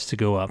stock price to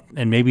go up,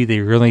 and maybe they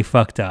really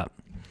fucked up.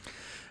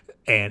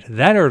 And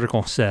that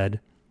article said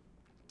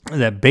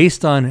that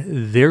based on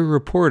their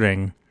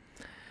reporting,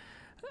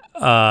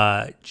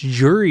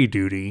 Jury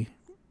Duty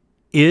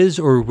is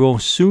or will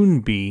soon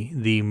be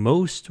the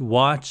most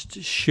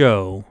watched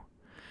show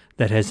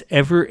that has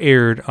ever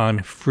aired on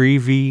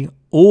Freevee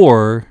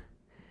or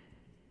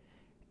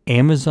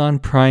Amazon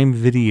Prime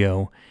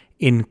Video,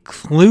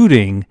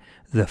 including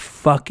the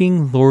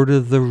fucking Lord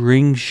of the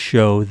Rings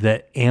show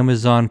that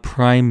Amazon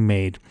Prime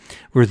made,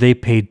 where they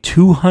paid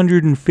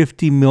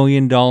 $250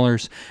 million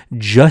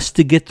just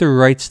to get the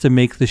rights to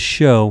make the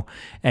show.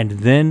 And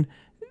then,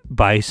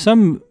 by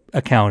some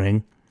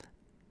accounting,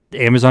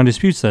 Amazon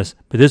disputes this,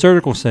 but this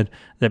article said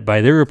that by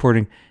their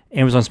reporting,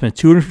 Amazon spent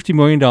 $250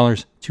 million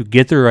to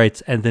get the rights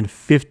and then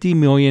 $50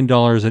 million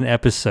an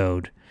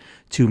episode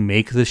to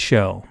make the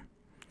show.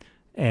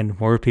 And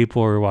more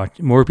people are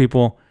watching. More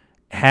people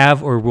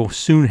have or will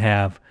soon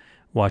have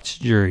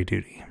watched Jury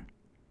Duty.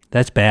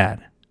 That's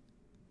bad.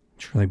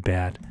 It's really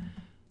bad.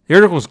 The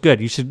article's good.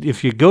 You should,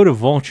 if you go to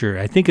Vulture,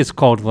 I think it's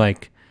called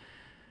like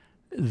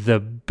The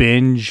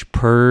Binge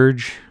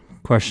Purge,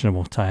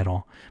 questionable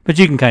title, but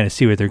you can kind of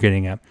see what they're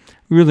getting at.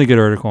 Really good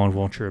article on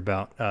Vulture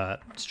about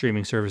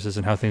streaming services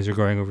and how things are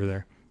going over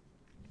there.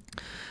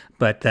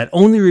 But that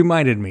only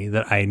reminded me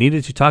that I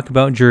needed to talk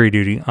about Jury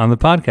Duty on the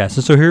podcast.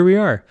 And so here we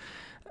are.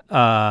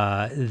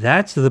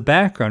 That's the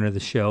background of the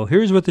show.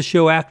 Here's what the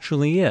show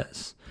actually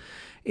is.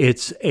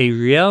 It's a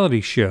reality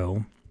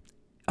show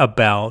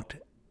about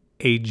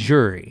a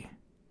jury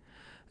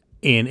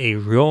in a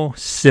real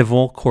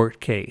civil court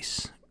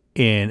case,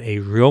 in a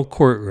real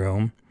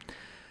courtroom,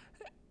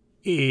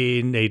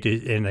 in a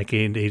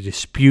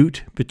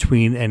dispute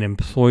between an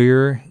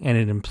employer and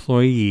an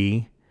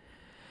employee.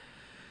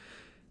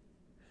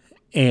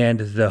 And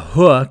the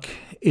hook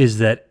is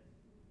that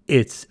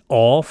it's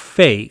all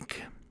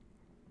fake,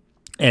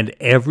 and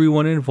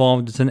everyone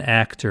involved is an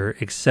actor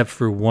except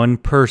for one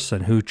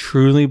person who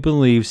truly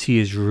believes he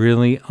is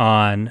really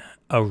on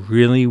a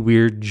really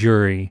weird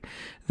jury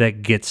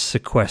that gets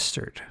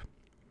sequestered.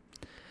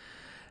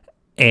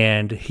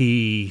 And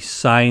he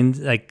signed,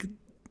 like,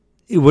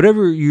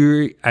 whatever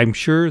I'm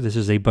sure this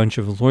is a bunch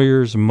of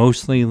lawyers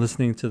mostly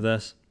listening to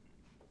this.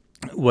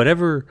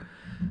 Whatever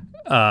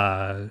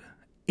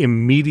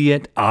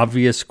immediate,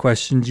 obvious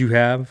questions you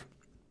have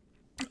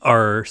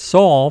are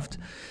solved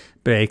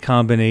by a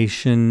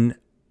combination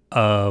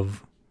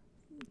of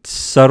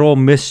subtle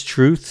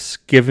mistruths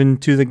given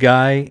to the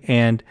guy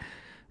and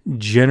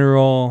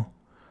general,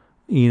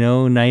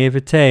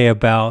 naivete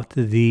about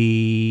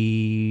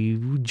the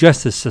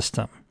justice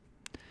system.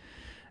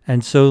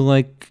 And so,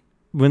 like,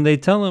 when they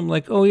tell him,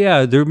 like, oh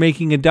yeah, they're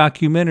making a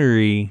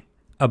documentary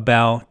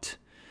about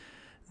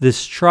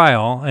this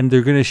trial and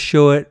they're going to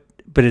show it,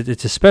 but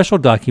it's a special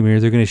documentary.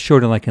 They're going to show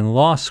it in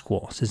law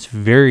school. So it's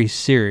very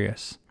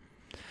serious.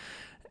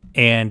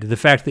 And the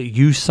fact that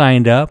you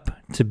signed up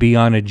to be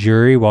on a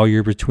jury while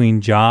you're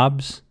between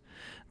jobs,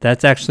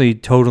 that's actually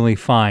totally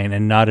fine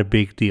and not a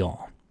big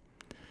deal.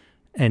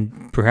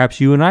 And perhaps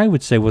you and I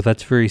would say, well,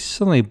 that's very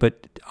silly.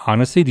 But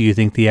honestly, do you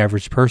think the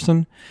average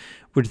person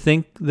would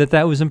think that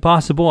that was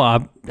impossible?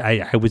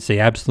 I would say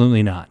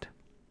absolutely not.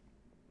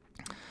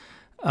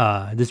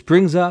 This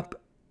brings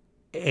up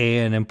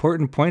an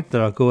important point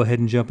that I'll go ahead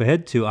and jump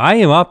ahead to. I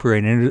am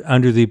operating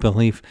under the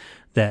belief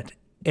that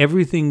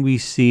everything we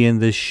see in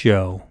this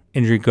show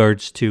in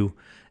regards to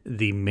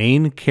the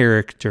main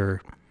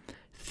character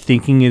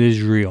thinking it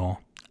is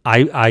real,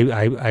 I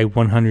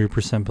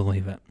 100%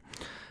 believe it.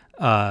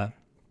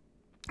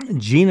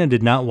 Gina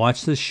did not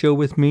watch this show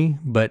with me,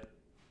 but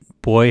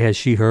boy, has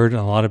she heard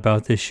a lot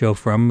about this show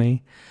from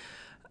me.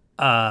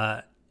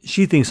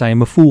 She thinks I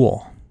am a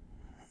fool,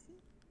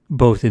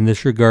 both in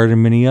this regard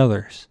and many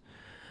others.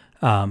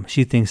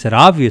 She thinks that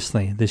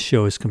obviously this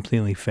show is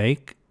completely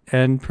fake,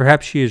 and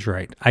perhaps she is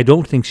right. I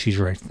don't think she's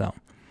right, though.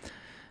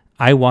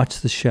 I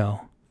watched the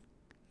show.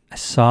 I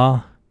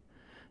saw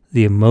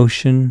the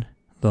emotion,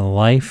 the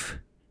life,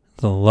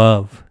 the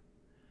love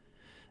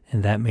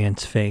in that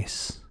man's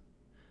face.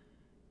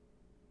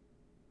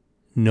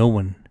 no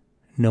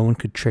one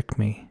could trick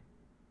me.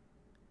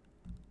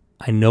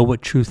 I know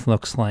what truth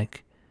looks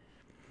like.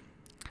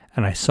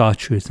 And I saw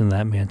truth in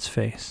that man's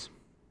face.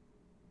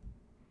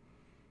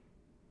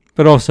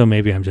 But also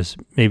maybe I'm just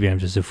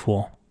a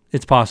fool.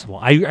 It's possible.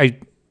 I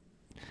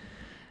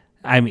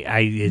mean,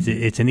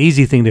 it's an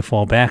easy thing to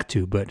fall back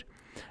to, but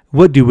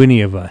what do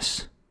any of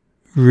us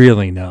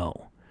really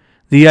know?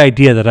 The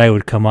idea that I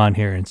would come on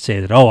here and say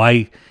that,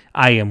 I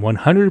am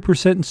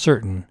 100%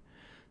 certain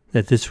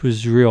that this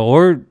was real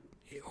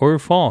or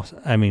false.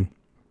 I mean,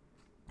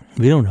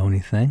 we don't know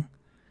anything.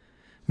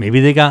 Maybe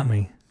they got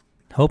me.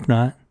 Hope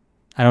not.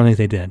 I don't think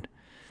they did.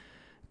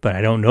 But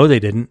I don't know they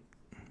didn't.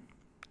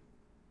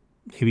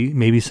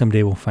 Maybe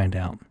someday we'll find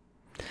out.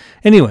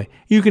 Anyway,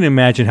 you can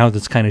imagine how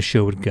this kind of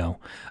show would go.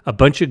 A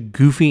bunch of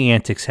goofy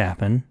antics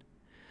happen.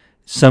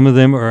 Some of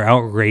them are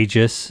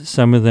outrageous.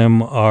 Some of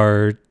them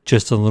are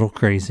just a little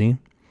crazy.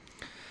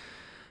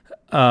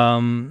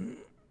 So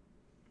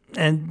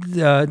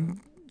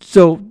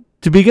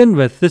to begin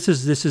with, this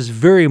is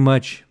very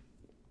much.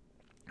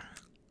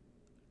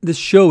 This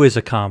show is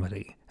a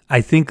comedy.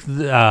 I think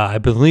I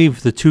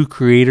believe the two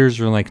creators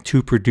are like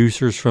two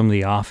producers from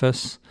The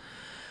Office,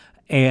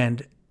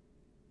 and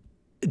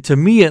to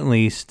me at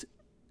least,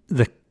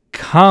 the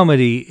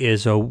comedy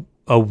is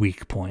a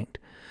weak point.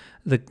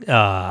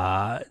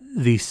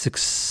 The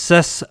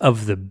success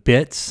of the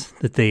bits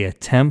that they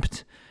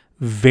attempt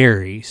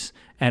varies,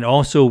 and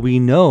also we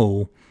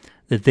know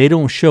that they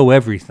don't show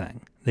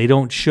everything. They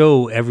don't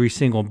show every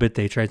single bit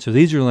they tried. So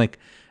these are like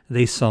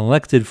they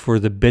selected for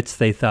the bits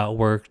they thought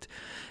worked,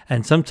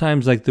 and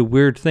sometimes like the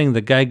weird thing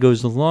the guy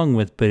goes along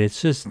with, but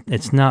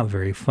it's not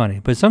very funny.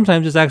 But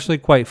sometimes it's actually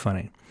quite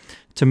funny,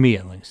 to me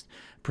at least.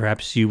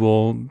 Perhaps you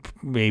will,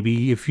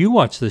 maybe if you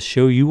watch this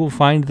show, you will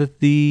find that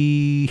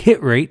the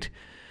hit rate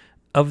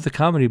of the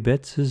comedy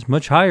bits is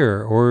much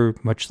higher or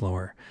much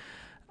lower.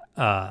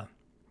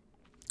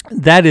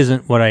 That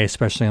isn't what I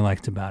especially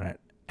liked about it.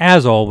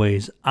 As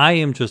always, I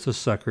am just a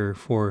sucker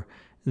for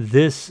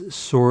this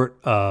sort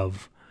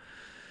of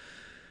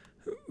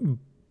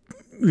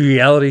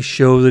reality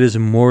show that is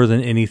more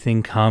than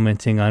anything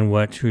commenting on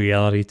what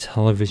reality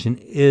television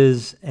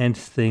is and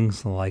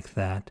things like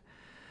that.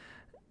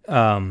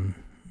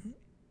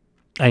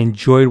 I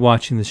enjoyed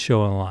watching the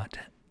show a lot.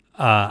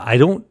 I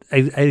don't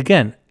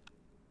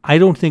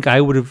think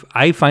I would have.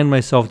 I find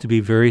myself to be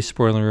very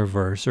spoiler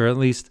averse, or at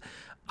least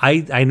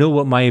I know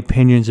what my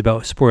opinions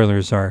about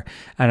spoilers are,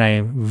 and I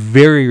am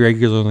very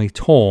regularly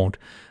told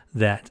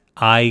that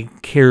I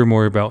care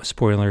more about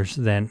spoilers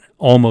than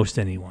almost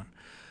anyone.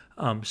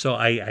 So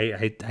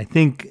I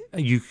think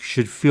you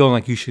should feel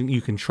like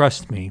you can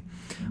trust me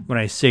when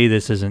I say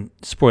this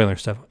isn't spoiler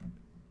stuff.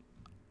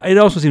 It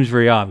also seems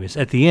very obvious.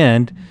 At the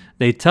end,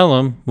 they tell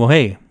him, well,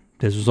 hey,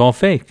 this was all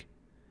fake.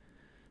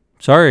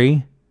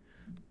 Sorry.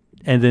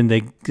 And then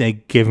they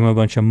give him a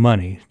bunch of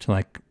money to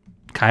like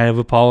kind of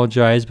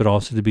apologize, but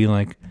also to be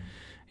like,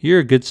 you're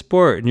a good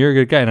sport and you're a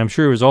good guy. And I'm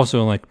sure it was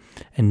also like,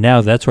 and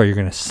now that's why you're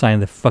going to sign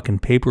the fucking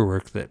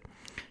paperwork that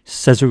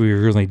says what we were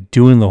really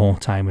doing the whole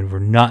time and we're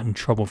not in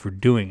trouble for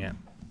doing it.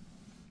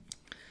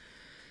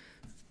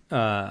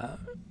 So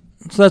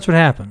that's what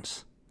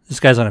happens. This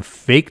guy's on a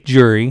fake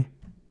jury.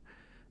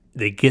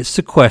 They get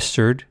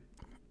sequestered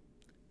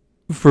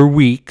for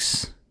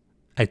weeks.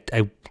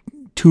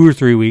 2 or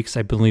 3 weeks,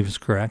 I believe is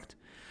correct.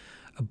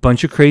 A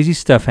bunch of crazy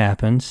stuff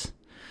happens.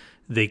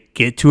 They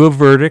get to a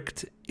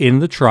verdict in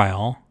the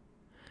trial.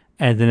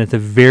 And then at the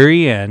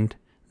very end,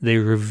 they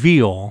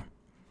reveal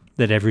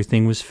that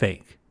everything was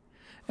fake.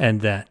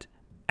 And that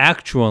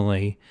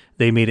actually,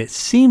 they made it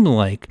seem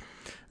like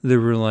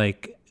there were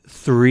like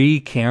 3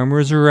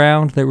 cameras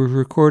around that were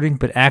recording,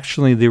 but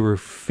actually there were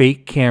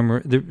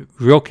the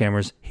real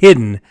cameras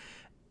hidden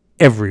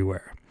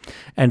everywhere.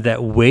 And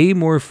that way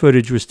more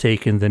footage was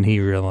taken than he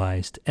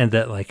realized. And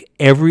that like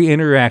every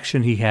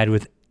interaction he had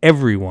with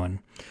everyone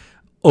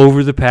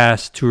over the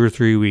past 2 or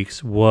 3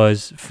 weeks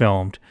was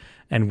filmed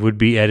and would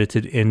be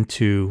edited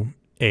into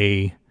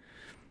a,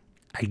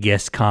 I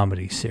guess,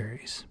 comedy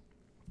series.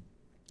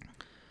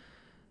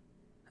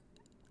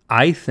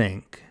 I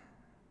think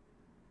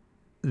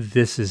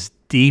this is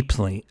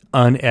deeply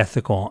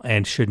unethical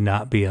and should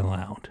not be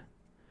allowed.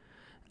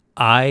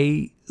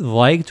 I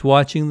liked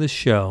watching the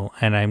show,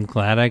 and I'm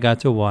glad I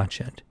got to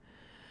watch it.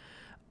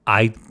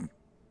 I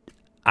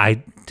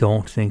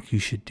don't think you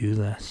should do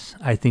this.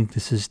 I think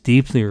this is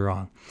deeply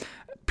wrong.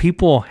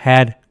 People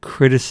had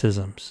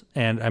criticisms,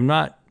 and I'm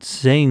not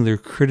saying their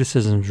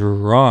criticisms were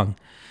wrong,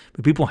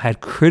 but people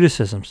had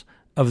criticisms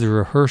of the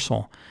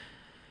rehearsal.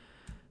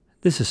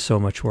 This is so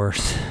much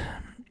worse.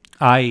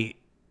 I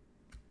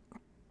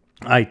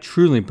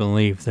truly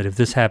believe that if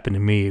this happened to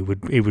me,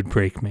 it would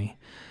break me.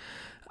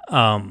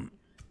 The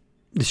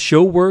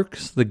show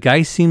works. The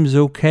guy seems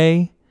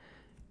okay.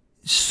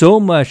 So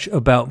much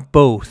about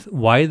both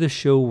why the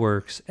show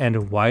works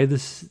and why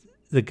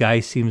the guy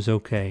seems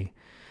okay.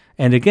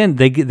 And again,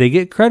 they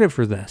get credit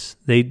for this.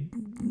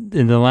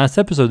 In the last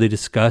episode, they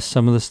discussed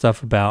some of the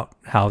stuff about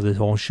how the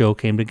whole show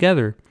came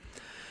together.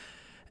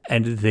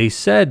 And they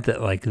said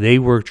that like they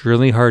worked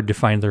really hard to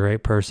find the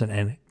right person,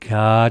 and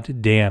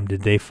god damn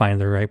did they find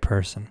the right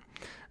person.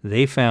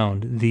 They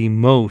found the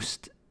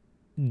most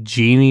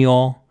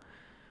genial,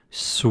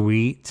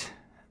 sweet,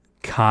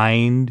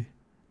 kind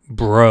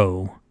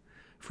bro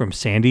from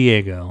San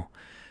Diego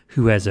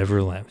who has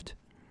ever lived.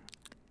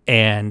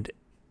 And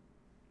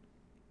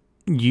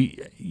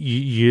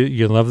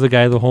you love the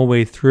guy the whole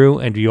way through,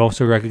 and you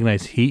also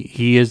recognize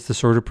he is the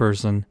sort of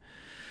person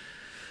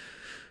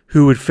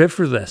who would fit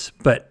for this.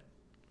 But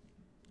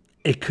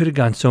it could have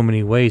gone so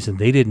many ways, and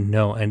they didn't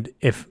know. And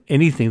if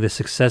anything, the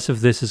success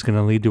of this is going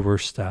to lead to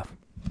worse stuff.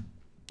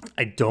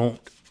 I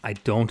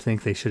don't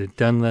think they should have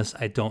done this.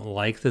 I don't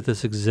like that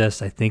this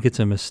exists. I think it's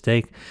a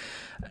mistake.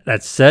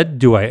 That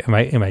said, am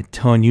I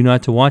telling you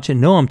not to watch it?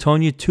 No, I'm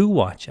telling you to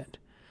watch it.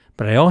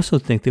 But I also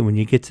think that when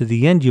you get to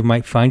the end, you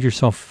might find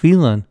yourself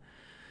feeling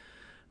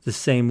the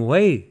same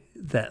way.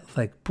 That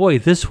like, boy,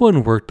 this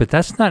one worked, but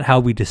that's not how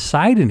we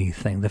decide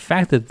anything. The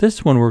fact that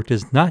this one worked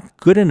is not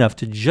good enough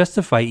to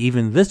justify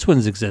even this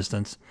one's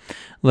existence,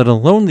 let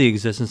alone the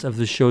existence of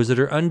the shows that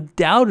are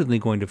undoubtedly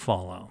going to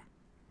follow.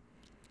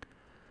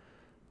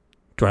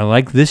 Do I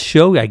like this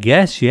show? I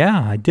guess,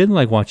 yeah. I did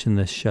like watching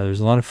this show. There's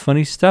a lot of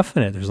funny stuff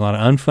in it. There's a lot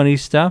of unfunny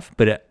stuff,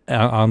 but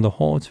on the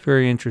whole, it's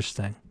very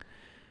interesting.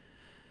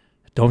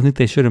 I don't think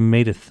they should have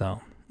made it,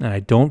 though.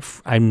 And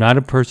I'm not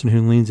a person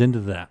who leans into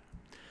that.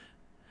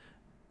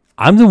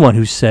 I'm the one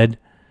who said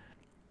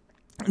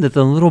that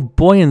the little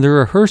boy in the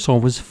rehearsal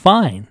was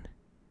fine.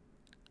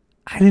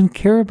 I didn't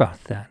care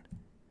about that.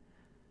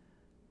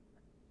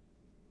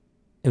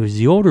 It was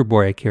the older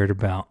boy I cared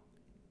about.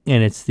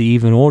 And it's the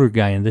even older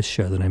guy in this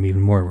show that I'm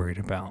even more worried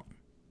about.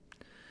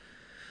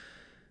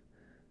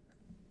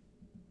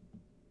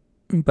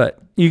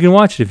 But you can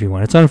watch it if you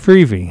want. It's on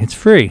Freevee. It's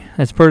free.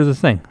 That's part of the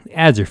thing. The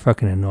ads are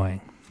fucking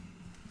annoying.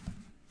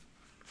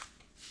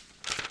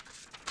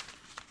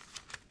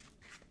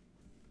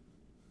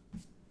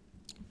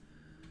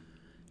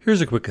 Here's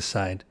a quick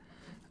aside.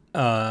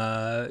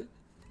 Not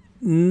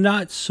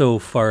so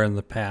far in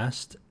the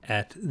past,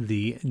 at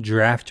the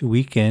draft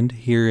weekend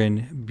here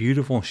in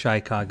beautiful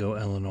Chicago,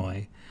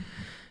 Illinois,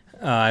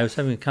 I was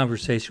having a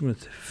conversation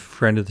with a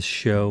friend of the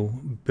show,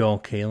 Bill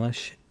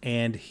Kalish,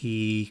 and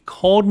he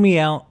called me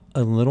out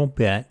a little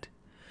bit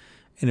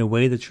in a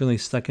way that's really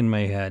stuck in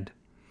my head.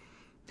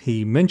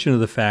 He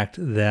mentioned the fact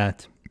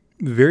that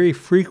very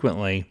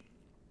frequently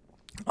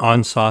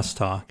on Sauce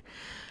Talk,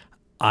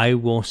 I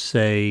will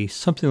say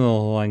something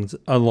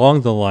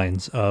along the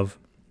lines of,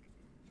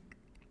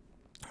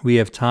 we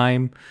have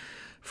time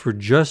for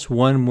just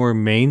one more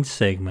main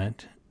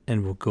segment,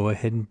 and we'll go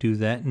ahead and do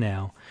that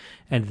now.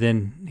 And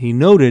then he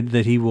noted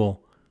that he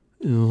will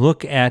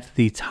look at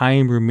the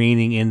time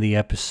remaining in the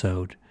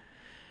episode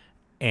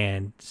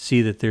and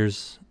see that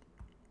there's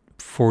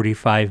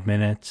 45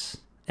 minutes,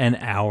 an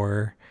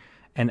hour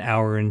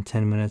and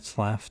 10 minutes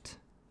left.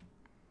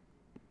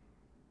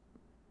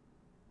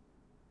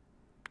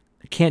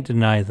 I can't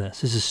deny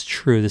this. This is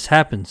true. This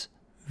happens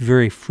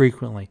very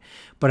frequently.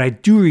 But I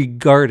do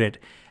regard it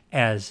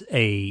as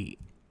it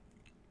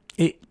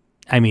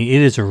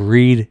is a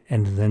read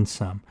and then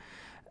some.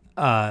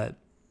 I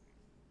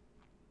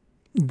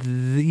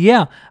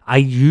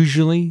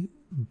usually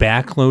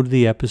backload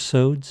the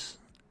episodes,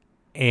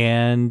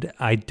 and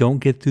I don't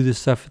get through the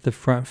stuff at the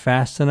front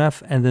fast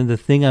enough. And then the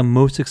thing I'm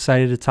most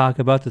excited to talk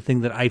about, the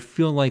thing that I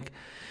feel like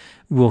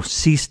will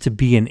cease to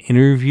be an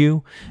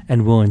interview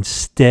and will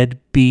instead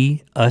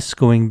be us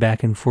going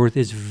back and forth,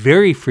 is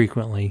very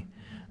frequently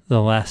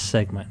the last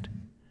segment.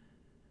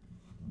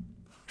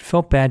 It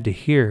felt bad to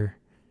hear,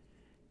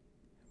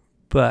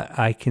 but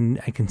I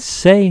can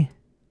say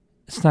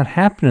it's not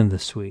happening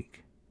this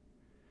week.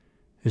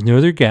 There's no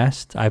other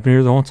guest. I've been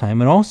here the whole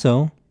time. And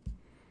also,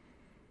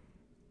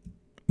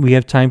 we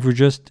have time for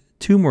just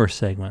 2 more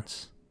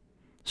segments.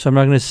 So I'm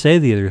not going to say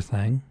the other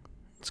thing.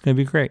 It's going to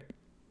be great.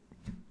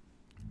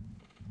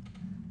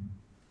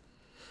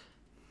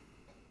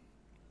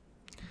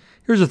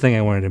 Here's the thing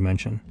I wanted to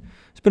mention.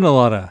 There's been a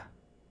lot of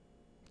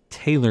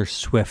Taylor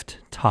Swift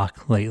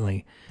talk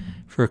lately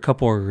for a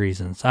couple of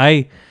reasons.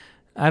 I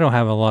don't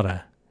have a lot of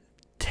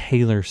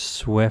Taylor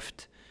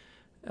Swift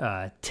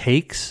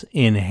takes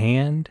in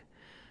hand.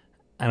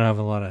 I don't have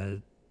a lot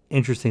of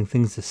interesting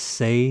things to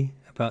say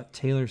about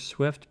Taylor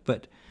Swift,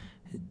 but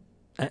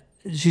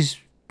she's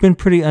been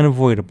pretty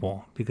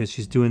unavoidable because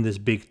she's doing this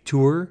big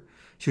tour.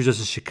 She was just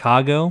in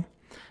Chicago.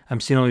 I'm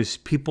seeing all these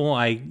people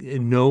I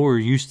know or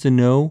used to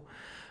know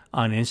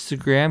on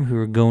Instagram who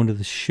are going to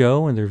the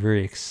show, and they're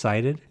very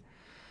excited.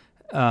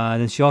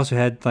 And then she also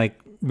had,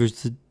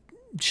 there's the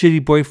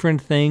shitty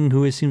boyfriend thing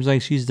who it seems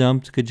like she's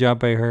dumped. Good job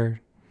by her.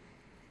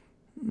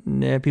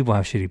 Yeah, people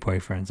have shitty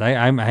boyfriends.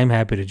 I'm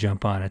happy to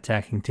jump on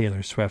attacking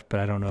Taylor Swift,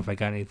 but I don't know if I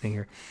got anything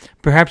here.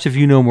 Perhaps if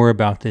you know more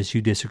about this,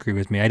 you disagree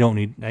with me. I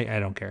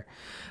don't care.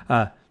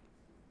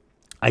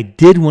 I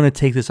did want to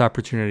take this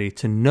opportunity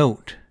to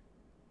note,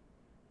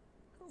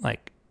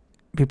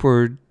 people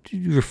are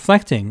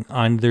reflecting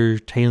on their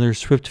Taylor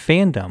Swift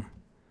fandom.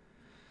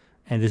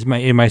 And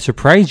it might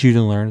surprise you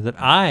to learn that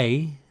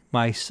I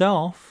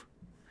myself,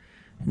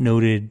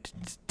 noted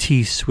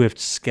T Swift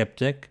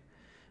skeptic,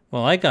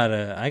 well, I got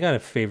a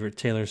favorite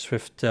Taylor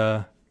Swift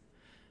song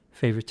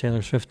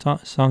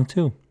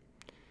too.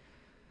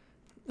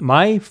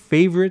 My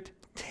favorite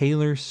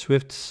Taylor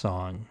Swift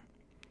song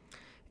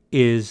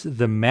is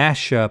the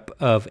mashup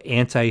of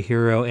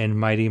Anti-Hero and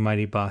Mighty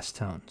Mighty Boss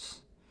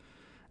Tones.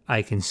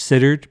 I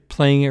considered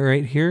playing it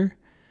right here.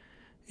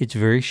 It's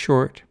very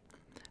short,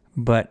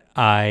 but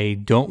I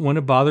don't want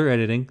to bother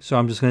editing, so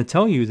I'm just going to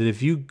tell you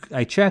that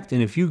I checked,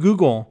 and if you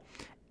Google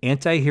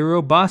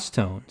Anti-Hero Boss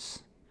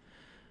Tones,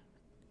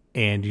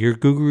 and your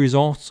Google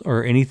results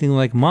are anything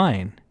like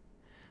mine,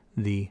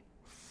 the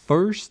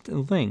first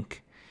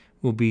link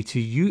will be to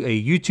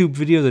a YouTube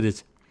video that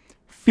is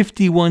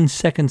 51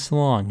 seconds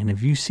long. And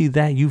if you see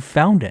that, you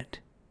found it.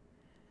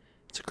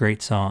 It's a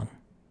great song.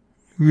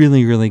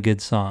 Really, really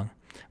good song.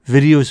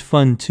 Video's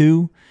fun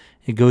too.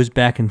 It goes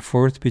back and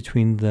forth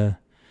between the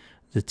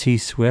T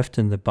Swift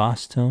and the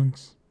Boss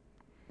Tones.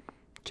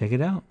 Check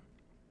it out.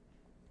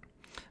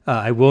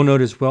 I will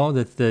note as well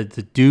that the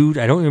dude,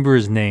 I don't remember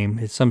his name.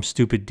 It's some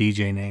stupid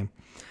DJ name.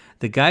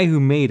 The guy who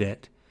made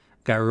it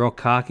got real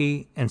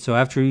cocky. And so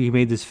after he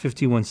made this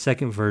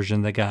 51-second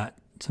version that got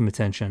some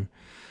attention,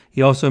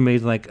 he also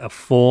made like a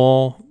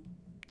full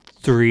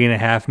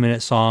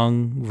 3.5-minute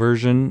song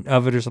version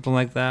of it or something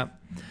like that,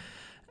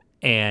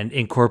 and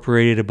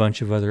incorporated a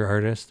bunch of other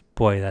artists.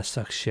 Boy, that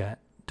sucks shit.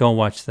 Don't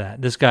watch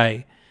that. This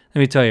guy, let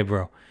me tell you,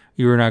 bro,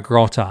 you were not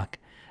girl talk.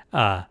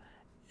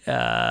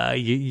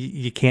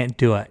 You can't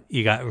do it.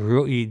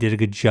 You did a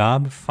good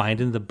job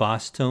finding the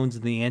Boss Tones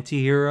and the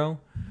Anti-Hero.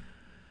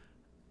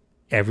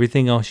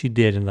 Everything else you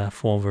did in that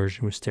full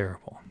version was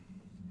terrible.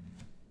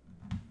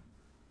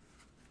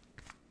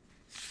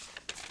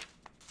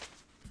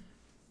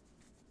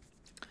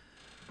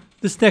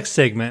 This next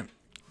segment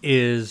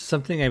is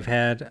something I've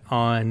had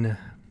on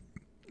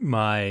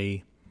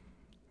my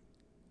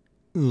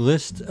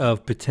list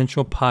of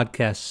potential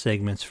podcast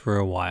segments for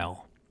a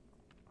while.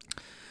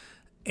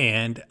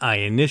 And I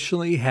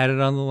initially had it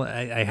on the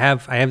I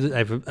have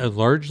a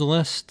large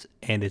list,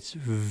 and it's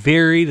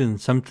varied,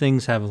 and some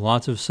things have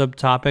lots of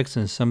subtopics,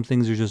 and some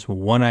things are just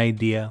one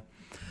idea.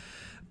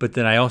 But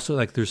then I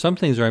also there's some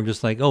things where I'm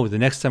just like, oh, the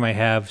next time I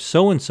have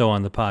so and so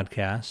on the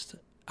podcast,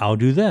 I'll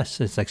do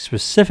this. It's like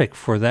specific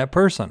for that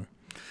person.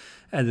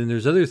 And then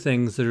there's other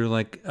things that are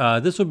like,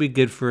 this will be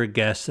good for a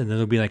guest, and then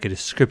there'll be like a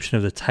description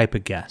of the type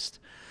of guest.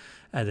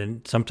 And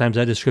then sometimes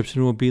that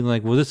description will be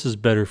like, well, this is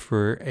better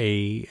for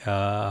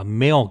a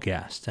male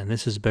guest, and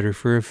this is better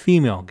for a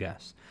female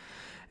guest.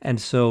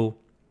 And so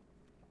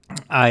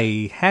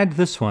I had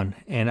this one,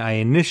 and I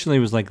initially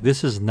was like,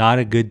 this is not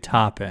a good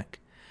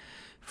topic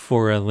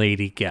for a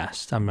lady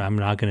guest. I'm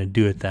not going to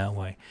do it that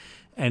way.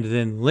 And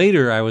then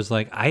later I was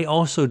like, I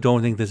also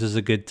don't think this is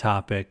a good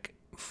topic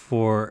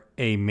for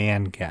a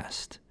man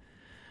guest.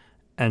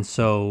 And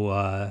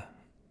so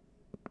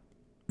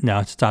now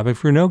it's a topic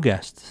for no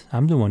guest.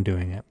 I'm the one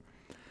doing it.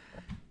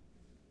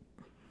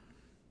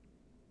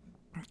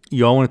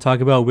 You all want to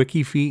talk about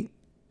WikiFeet?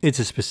 It's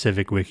a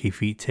specific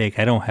WikiFeet take.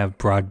 I don't have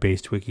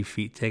broad-based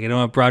WikiFeet take. I don't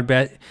have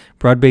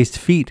broad-based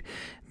feet.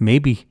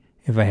 Maybe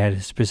if I had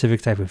a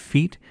specific type of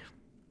feet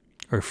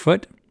or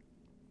foot,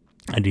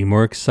 I'd be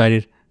more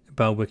excited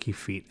about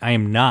WikiFeet. I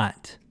am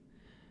not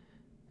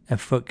a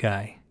foot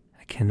guy.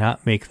 I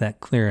cannot make that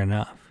clear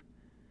enough.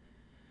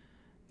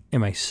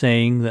 Am I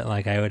saying that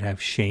I would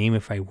have shame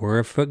if I were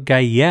a foot guy?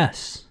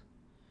 Yes.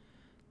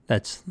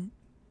 That's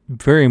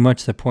very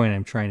much the point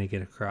I'm trying to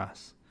get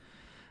across.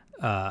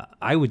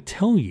 I would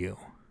tell you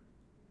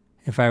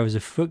if I was a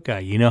foot guy.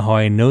 You know how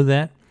I know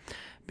that?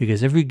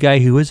 Because every guy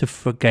who is a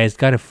foot guy has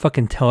got to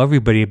fucking tell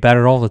everybody about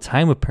it all the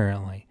time,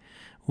 apparently.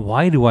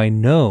 Why do I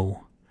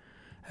know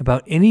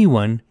about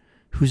anyone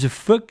who's a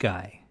foot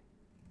guy?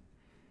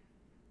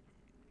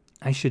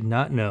 I should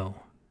not know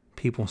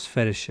people's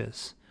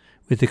fetishes,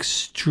 with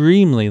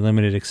extremely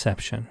limited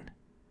exception.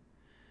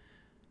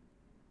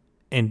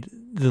 And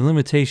the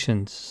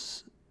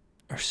limitations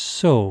are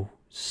so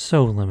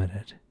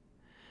limited.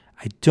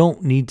 I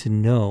don't need to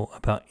know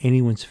about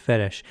anyone's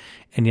fetish,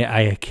 and yet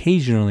I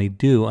occasionally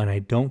do, and I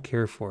don't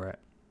care for it.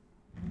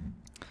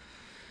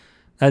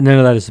 None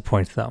of that is the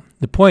point, though.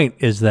 The point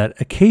is that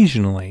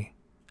occasionally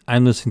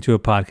I'm listening to a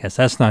podcast.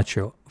 That's not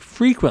true.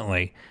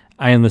 Frequently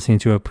I am listening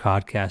to a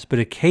podcast, but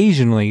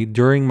occasionally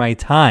during my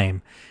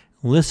time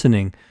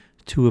listening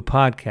to a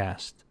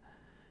podcast,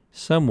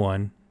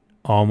 someone,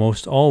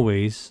 almost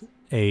always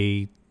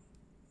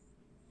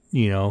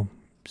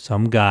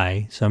some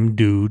guy, some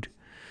dude,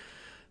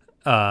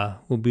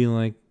 will be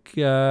like,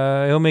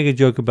 he'll make a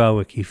joke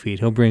about WikiFeet.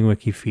 He'll bring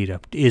WikiFeet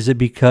up. Is it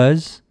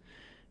because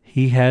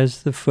he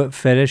has the foot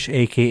fetish,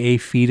 aka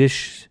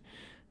fetish?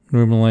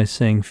 Normalize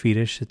saying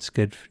fetish. It's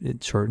good.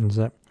 It shortens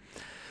up.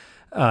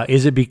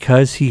 Is it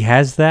because he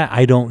has that?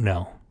 I don't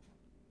know.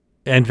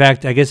 In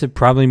fact, I guess it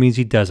probably means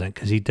he doesn't,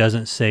 because he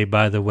doesn't say,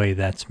 by the way,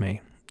 that's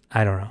me.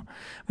 I don't know.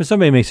 But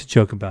somebody makes a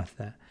joke about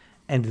that.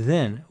 And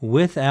then,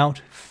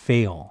 without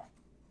fail,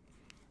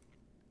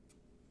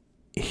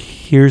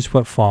 here's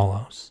what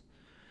follows.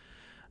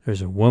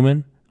 There's a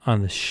woman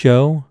on the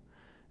show,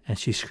 and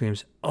she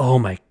screams, "Oh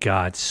my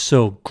God,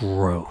 so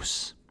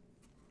gross."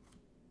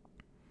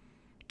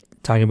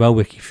 Talking about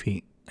wiki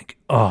feet. Like,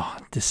 oh,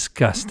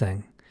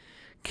 disgusting.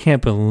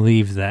 Can't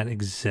believe that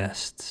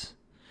exists.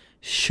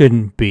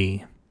 Shouldn't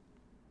be.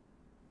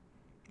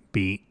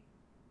 Beat.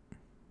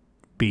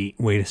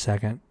 Wait a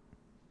second.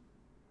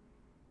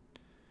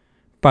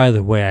 By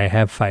the way, I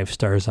have 5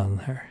 stars on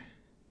there.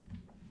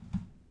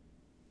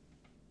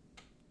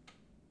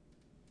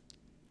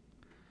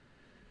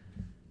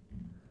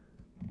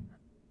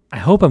 I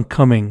hope I'm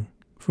coming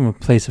from a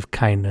place of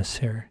kindness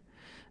here.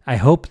 I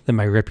hope that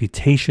my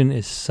reputation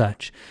is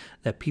such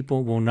that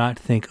people will not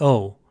think,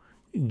 oh,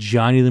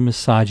 Johnny the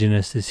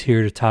misogynist is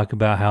here to talk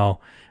about how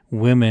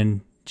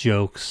women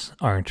jokes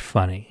aren't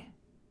funny.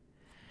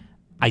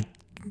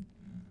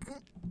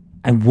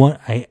 I want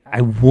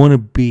to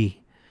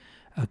be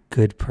a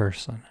good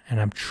person,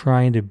 and I'm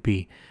trying to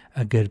be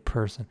a good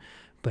person,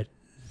 but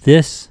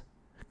this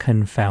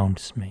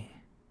confounds me.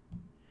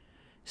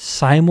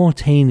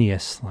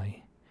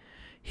 Simultaneously,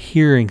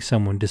 hearing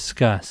someone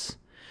discuss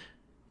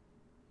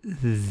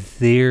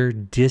their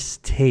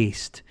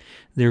distaste,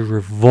 their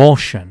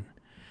revulsion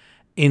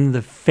in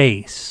the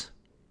face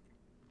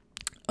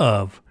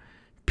of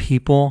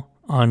people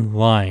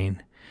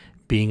online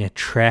being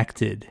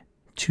attracted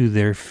to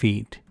their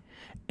feet.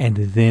 And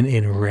then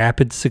in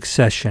rapid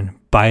succession,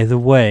 by the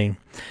way,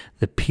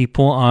 the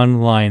people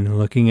online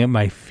looking at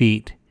my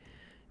feet,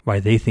 why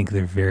they think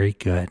they're very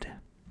good.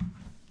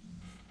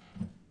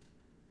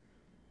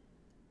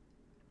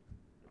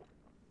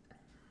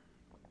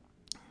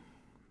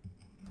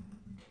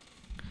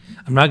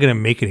 I'm not going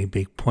to make any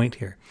big point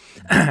here.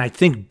 I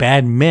think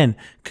bad men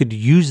could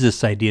use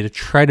this idea to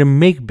try to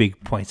make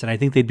big points, and I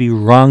think they'd be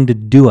wrong to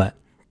do it.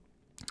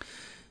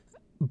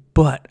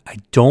 But I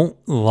don't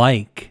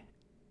like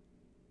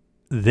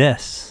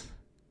this.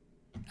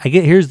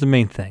 Here's the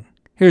main thing.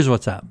 Here's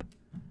what's up.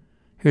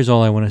 Here's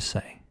all I want to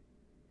say.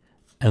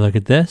 I look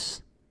at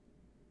this,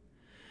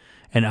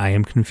 and I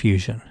am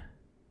confusion.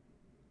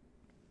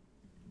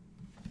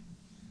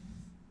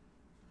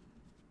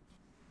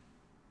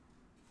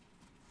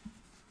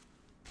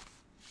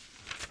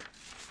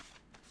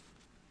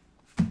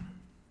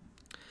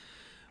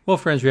 Well,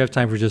 friends, we have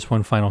time for just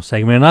one final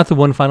segment, and not the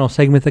one final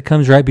segment that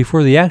comes right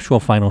before the actual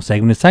final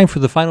segment. It's time for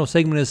the final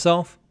segment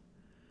itself.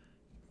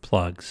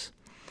 Plugs.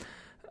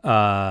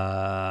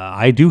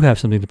 I do have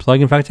something to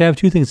plug. In fact, I have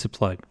 2 things to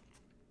plug.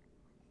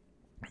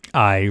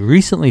 I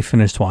recently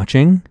finished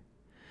watching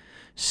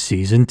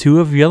Season 2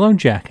 of Yellow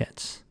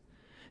Jackets.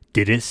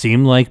 Did it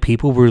seem like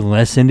people were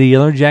less into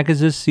Yellow Jackets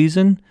this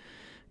season?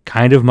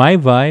 Kind of my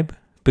vibe.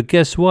 But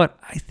guess what?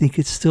 I think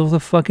it's still the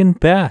fucking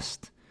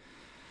best.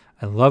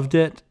 I loved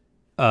it.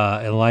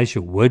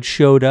 Elijah Wood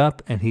showed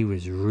up, and he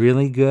was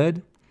really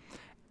good.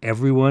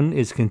 Everyone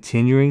is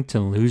continuing to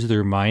lose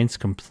their minds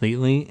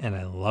completely, and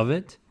I love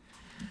it.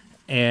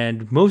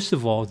 And most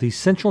of all, the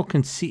central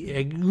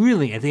conceit,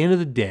 really, at the end of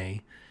the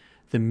day,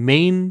 the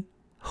main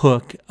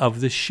hook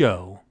of the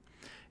show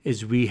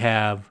is we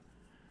have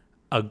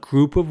a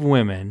group of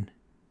women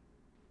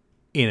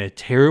in a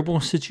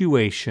terrible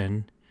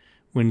situation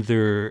when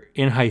they're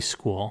in high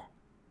school,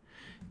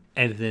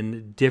 and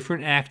then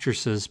different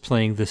actresses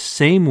playing the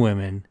same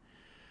women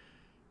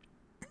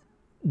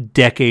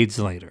decades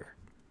later.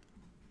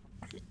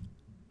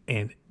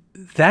 And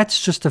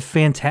that's just a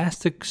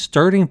fantastic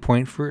starting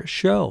point for a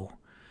show.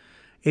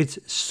 It's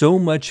so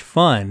much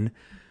fun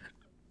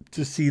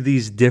to see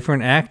these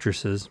different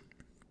actresses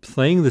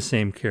playing the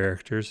same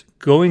characters,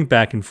 going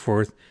back and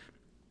forth,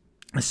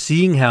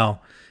 seeing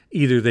how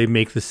either they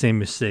make the same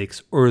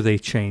mistakes or they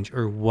change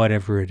or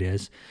whatever it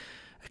is.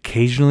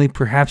 Occasionally,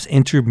 perhaps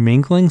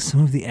intermingling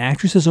some of the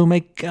actresses. Oh my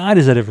God,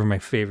 is that ever my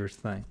favorite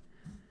thing?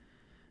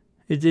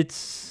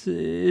 It's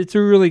a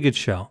really good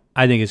show.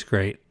 I think it's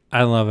great.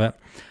 I love it.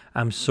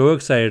 I'm so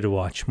excited to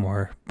watch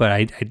more,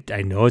 but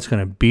I know it's going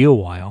to be a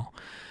while.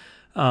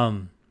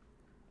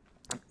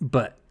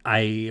 But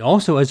I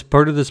also, as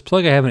part of this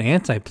plug, I have an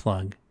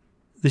anti-plug.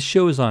 This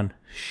show is on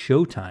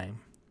Showtime.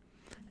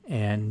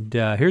 And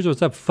here's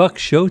what's up. Fuck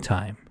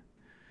Showtime.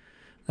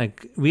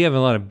 Like, we have a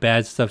lot of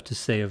bad stuff to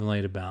say of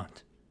late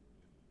about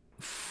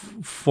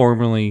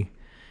formerly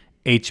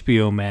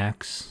HBO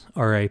Max,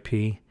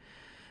 RIP,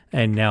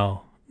 and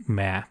now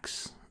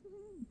Max.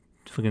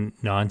 Fucking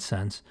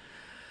nonsense.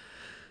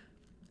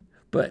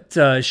 But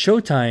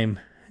Showtime,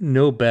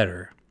 no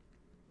better.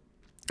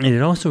 And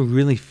it also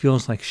really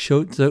feels like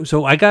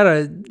so I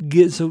gotta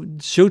get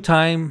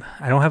Showtime.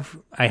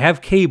 I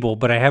have cable,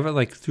 but I have it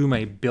like through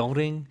my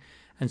building,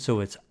 and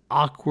so it's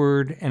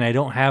awkward, and I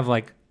don't have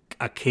like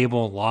a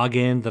cable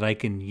login that I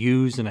can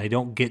use, and I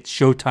don't get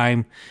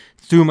Showtime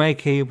through my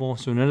cable,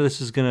 so none of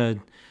this is gonna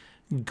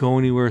go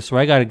anywhere. So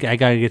I gotta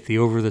get the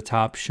over the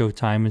top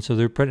Showtime, and so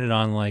they're putting it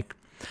on like,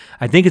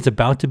 I think it's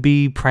about to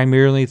be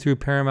primarily through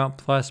Paramount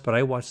Plus, but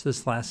I watched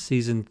this last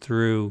season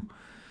through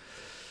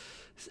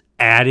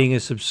adding a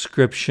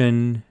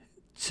subscription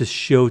to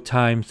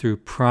Showtime through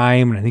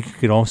Prime, and I think you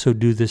could also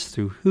do this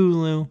through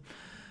Hulu.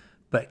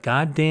 But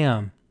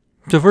goddamn,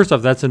 So first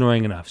off, that's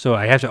annoying enough. So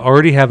I have to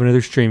already have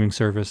another streaming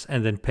service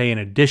and then pay an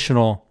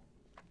additional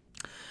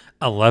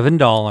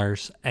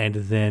 $11 and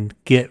then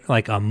get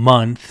like a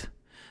month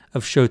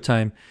of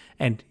Showtime.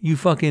 And you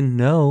fucking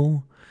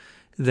know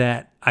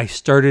that I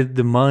started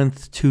the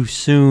month too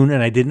soon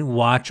and I didn't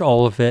watch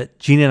all of it.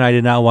 Gina and I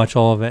did not watch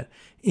all of it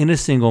in a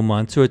single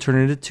month. So it turned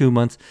into 2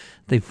 months.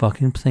 They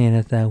fucking plan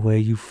it that way,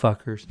 you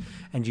fuckers.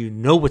 And you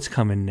know what's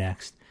coming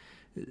next.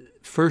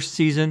 First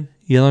season,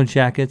 Yellow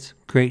Jackets,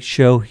 great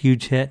show,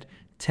 huge hit,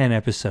 10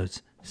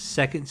 episodes.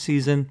 Second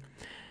season,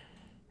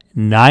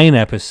 9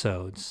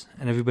 episodes.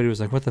 And everybody was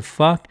like, what the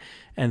fuck?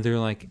 And they're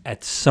like,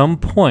 at some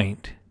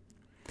point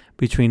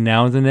between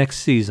now and the next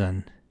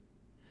season,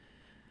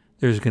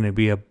 there's going to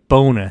be a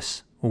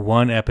bonus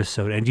 1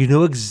 episode. And you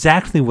know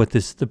exactly what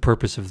the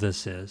purpose of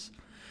this is.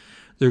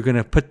 They're going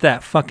to put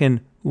that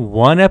fucking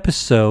 1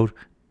 episode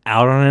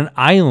out on an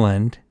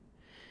island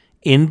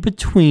in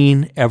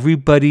between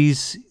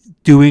everybody's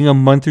doing a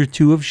month or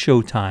 2 of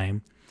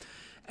Showtime.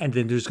 And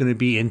then there's going to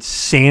be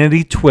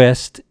insanity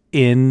twist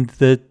in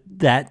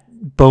that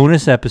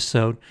bonus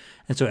episode.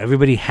 And so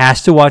everybody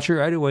has to watch it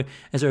right away.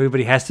 And so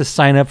everybody has to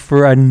sign up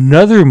for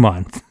another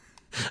month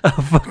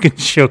of fucking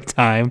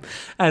Showtime.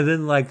 And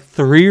then like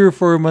 3 or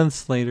 4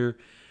 months later,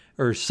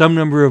 or some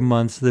number of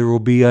months, there will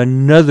be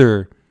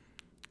another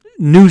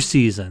new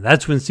season.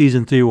 That's when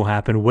season 3 will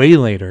happen, way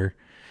later.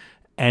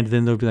 And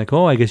then they'll be like,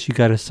 oh, I guess you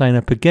got to sign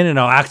up again. And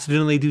I'll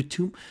accidentally do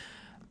 2.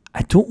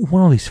 I don't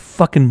want all these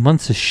fucking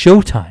months of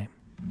Showtime.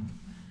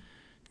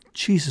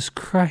 Jesus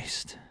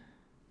Christ.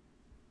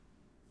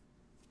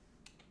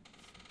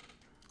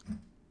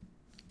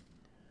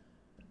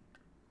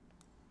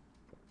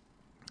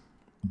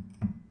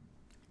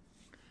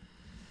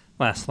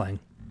 Last thing.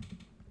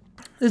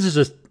 This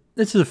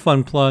is a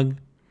fun plug.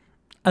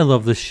 I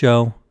love this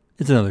show.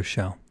 It's another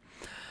show.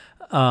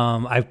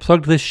 I've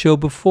plugged this show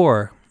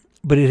before,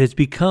 but it has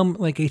become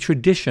like a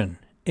tradition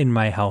in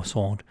my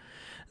household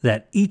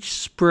that each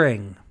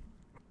spring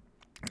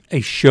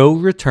a show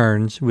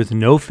returns with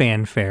no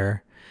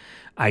fanfare.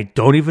 I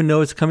don't even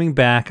know it's coming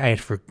back. I had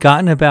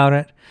forgotten about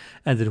it.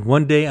 And then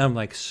one day I'm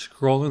like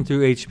scrolling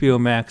through HBO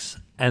Max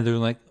and they're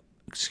like,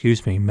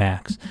 excuse me,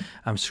 Max.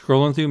 I'm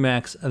scrolling through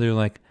Max and they're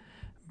like,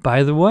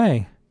 by the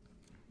way,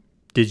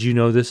 did you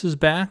know this is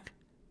back?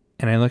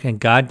 And I look and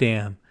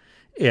goddamn,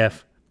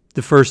 if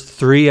the first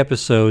 3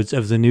 episodes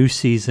of the new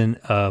season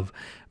of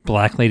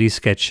Black Lady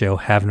Sketch Show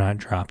have not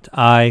dropped.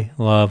 I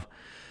love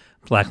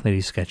Black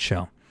Lady Sketch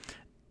Show.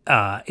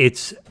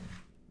 It's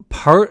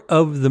part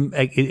of the.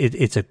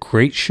 It's a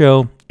great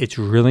show. It's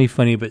really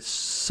funny, but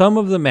some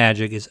of the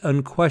magic is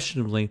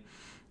unquestionably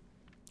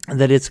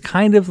that it's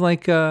kind of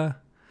like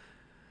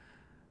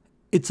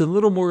it's a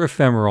little more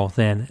ephemeral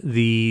than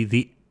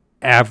the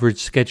average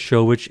sketch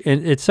show, which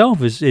in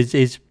itself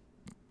is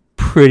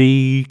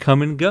pretty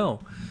come and go.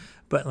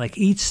 But like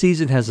each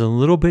season has a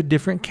little bit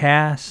different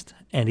cast,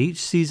 and each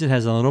season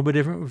has a little bit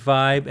different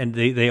vibe, and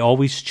they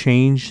always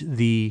change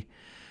the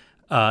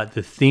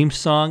theme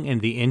song,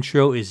 and the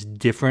intro is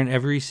different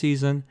every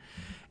season,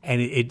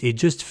 and it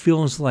just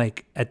feels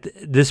like at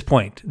this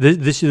point,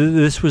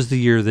 this was the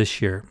year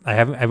this year.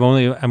 I'm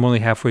only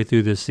halfway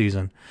through this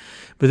season,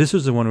 but this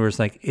was the one where it's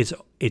like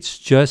it's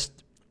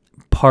just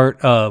part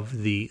of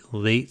the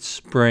late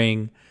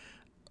spring,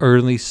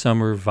 early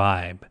summer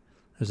vibe.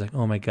 I was like,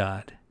 oh my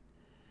God,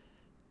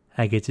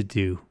 I get to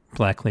do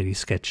Black Lady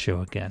Sketch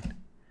Show again.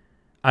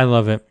 I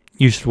love it.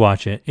 You should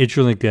watch it. It's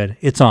really good.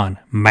 It's on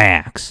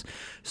Max.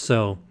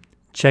 So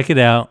check it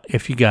out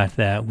if you got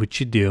that, which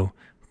you do,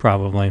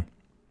 probably.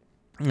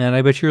 And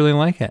I bet you really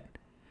like it.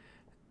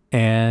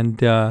 And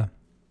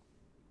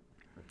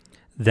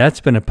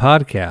that's been a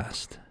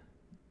podcast.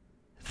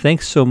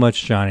 Thanks so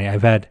much, Johnny.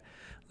 I've had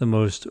the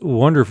most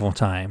wonderful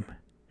time.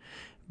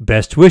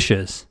 Best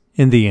wishes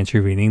in the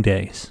intervening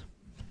days.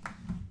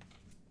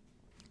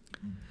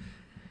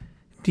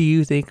 Do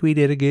you think we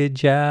did a good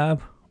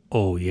job?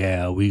 Oh,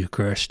 yeah, we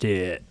crushed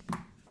it.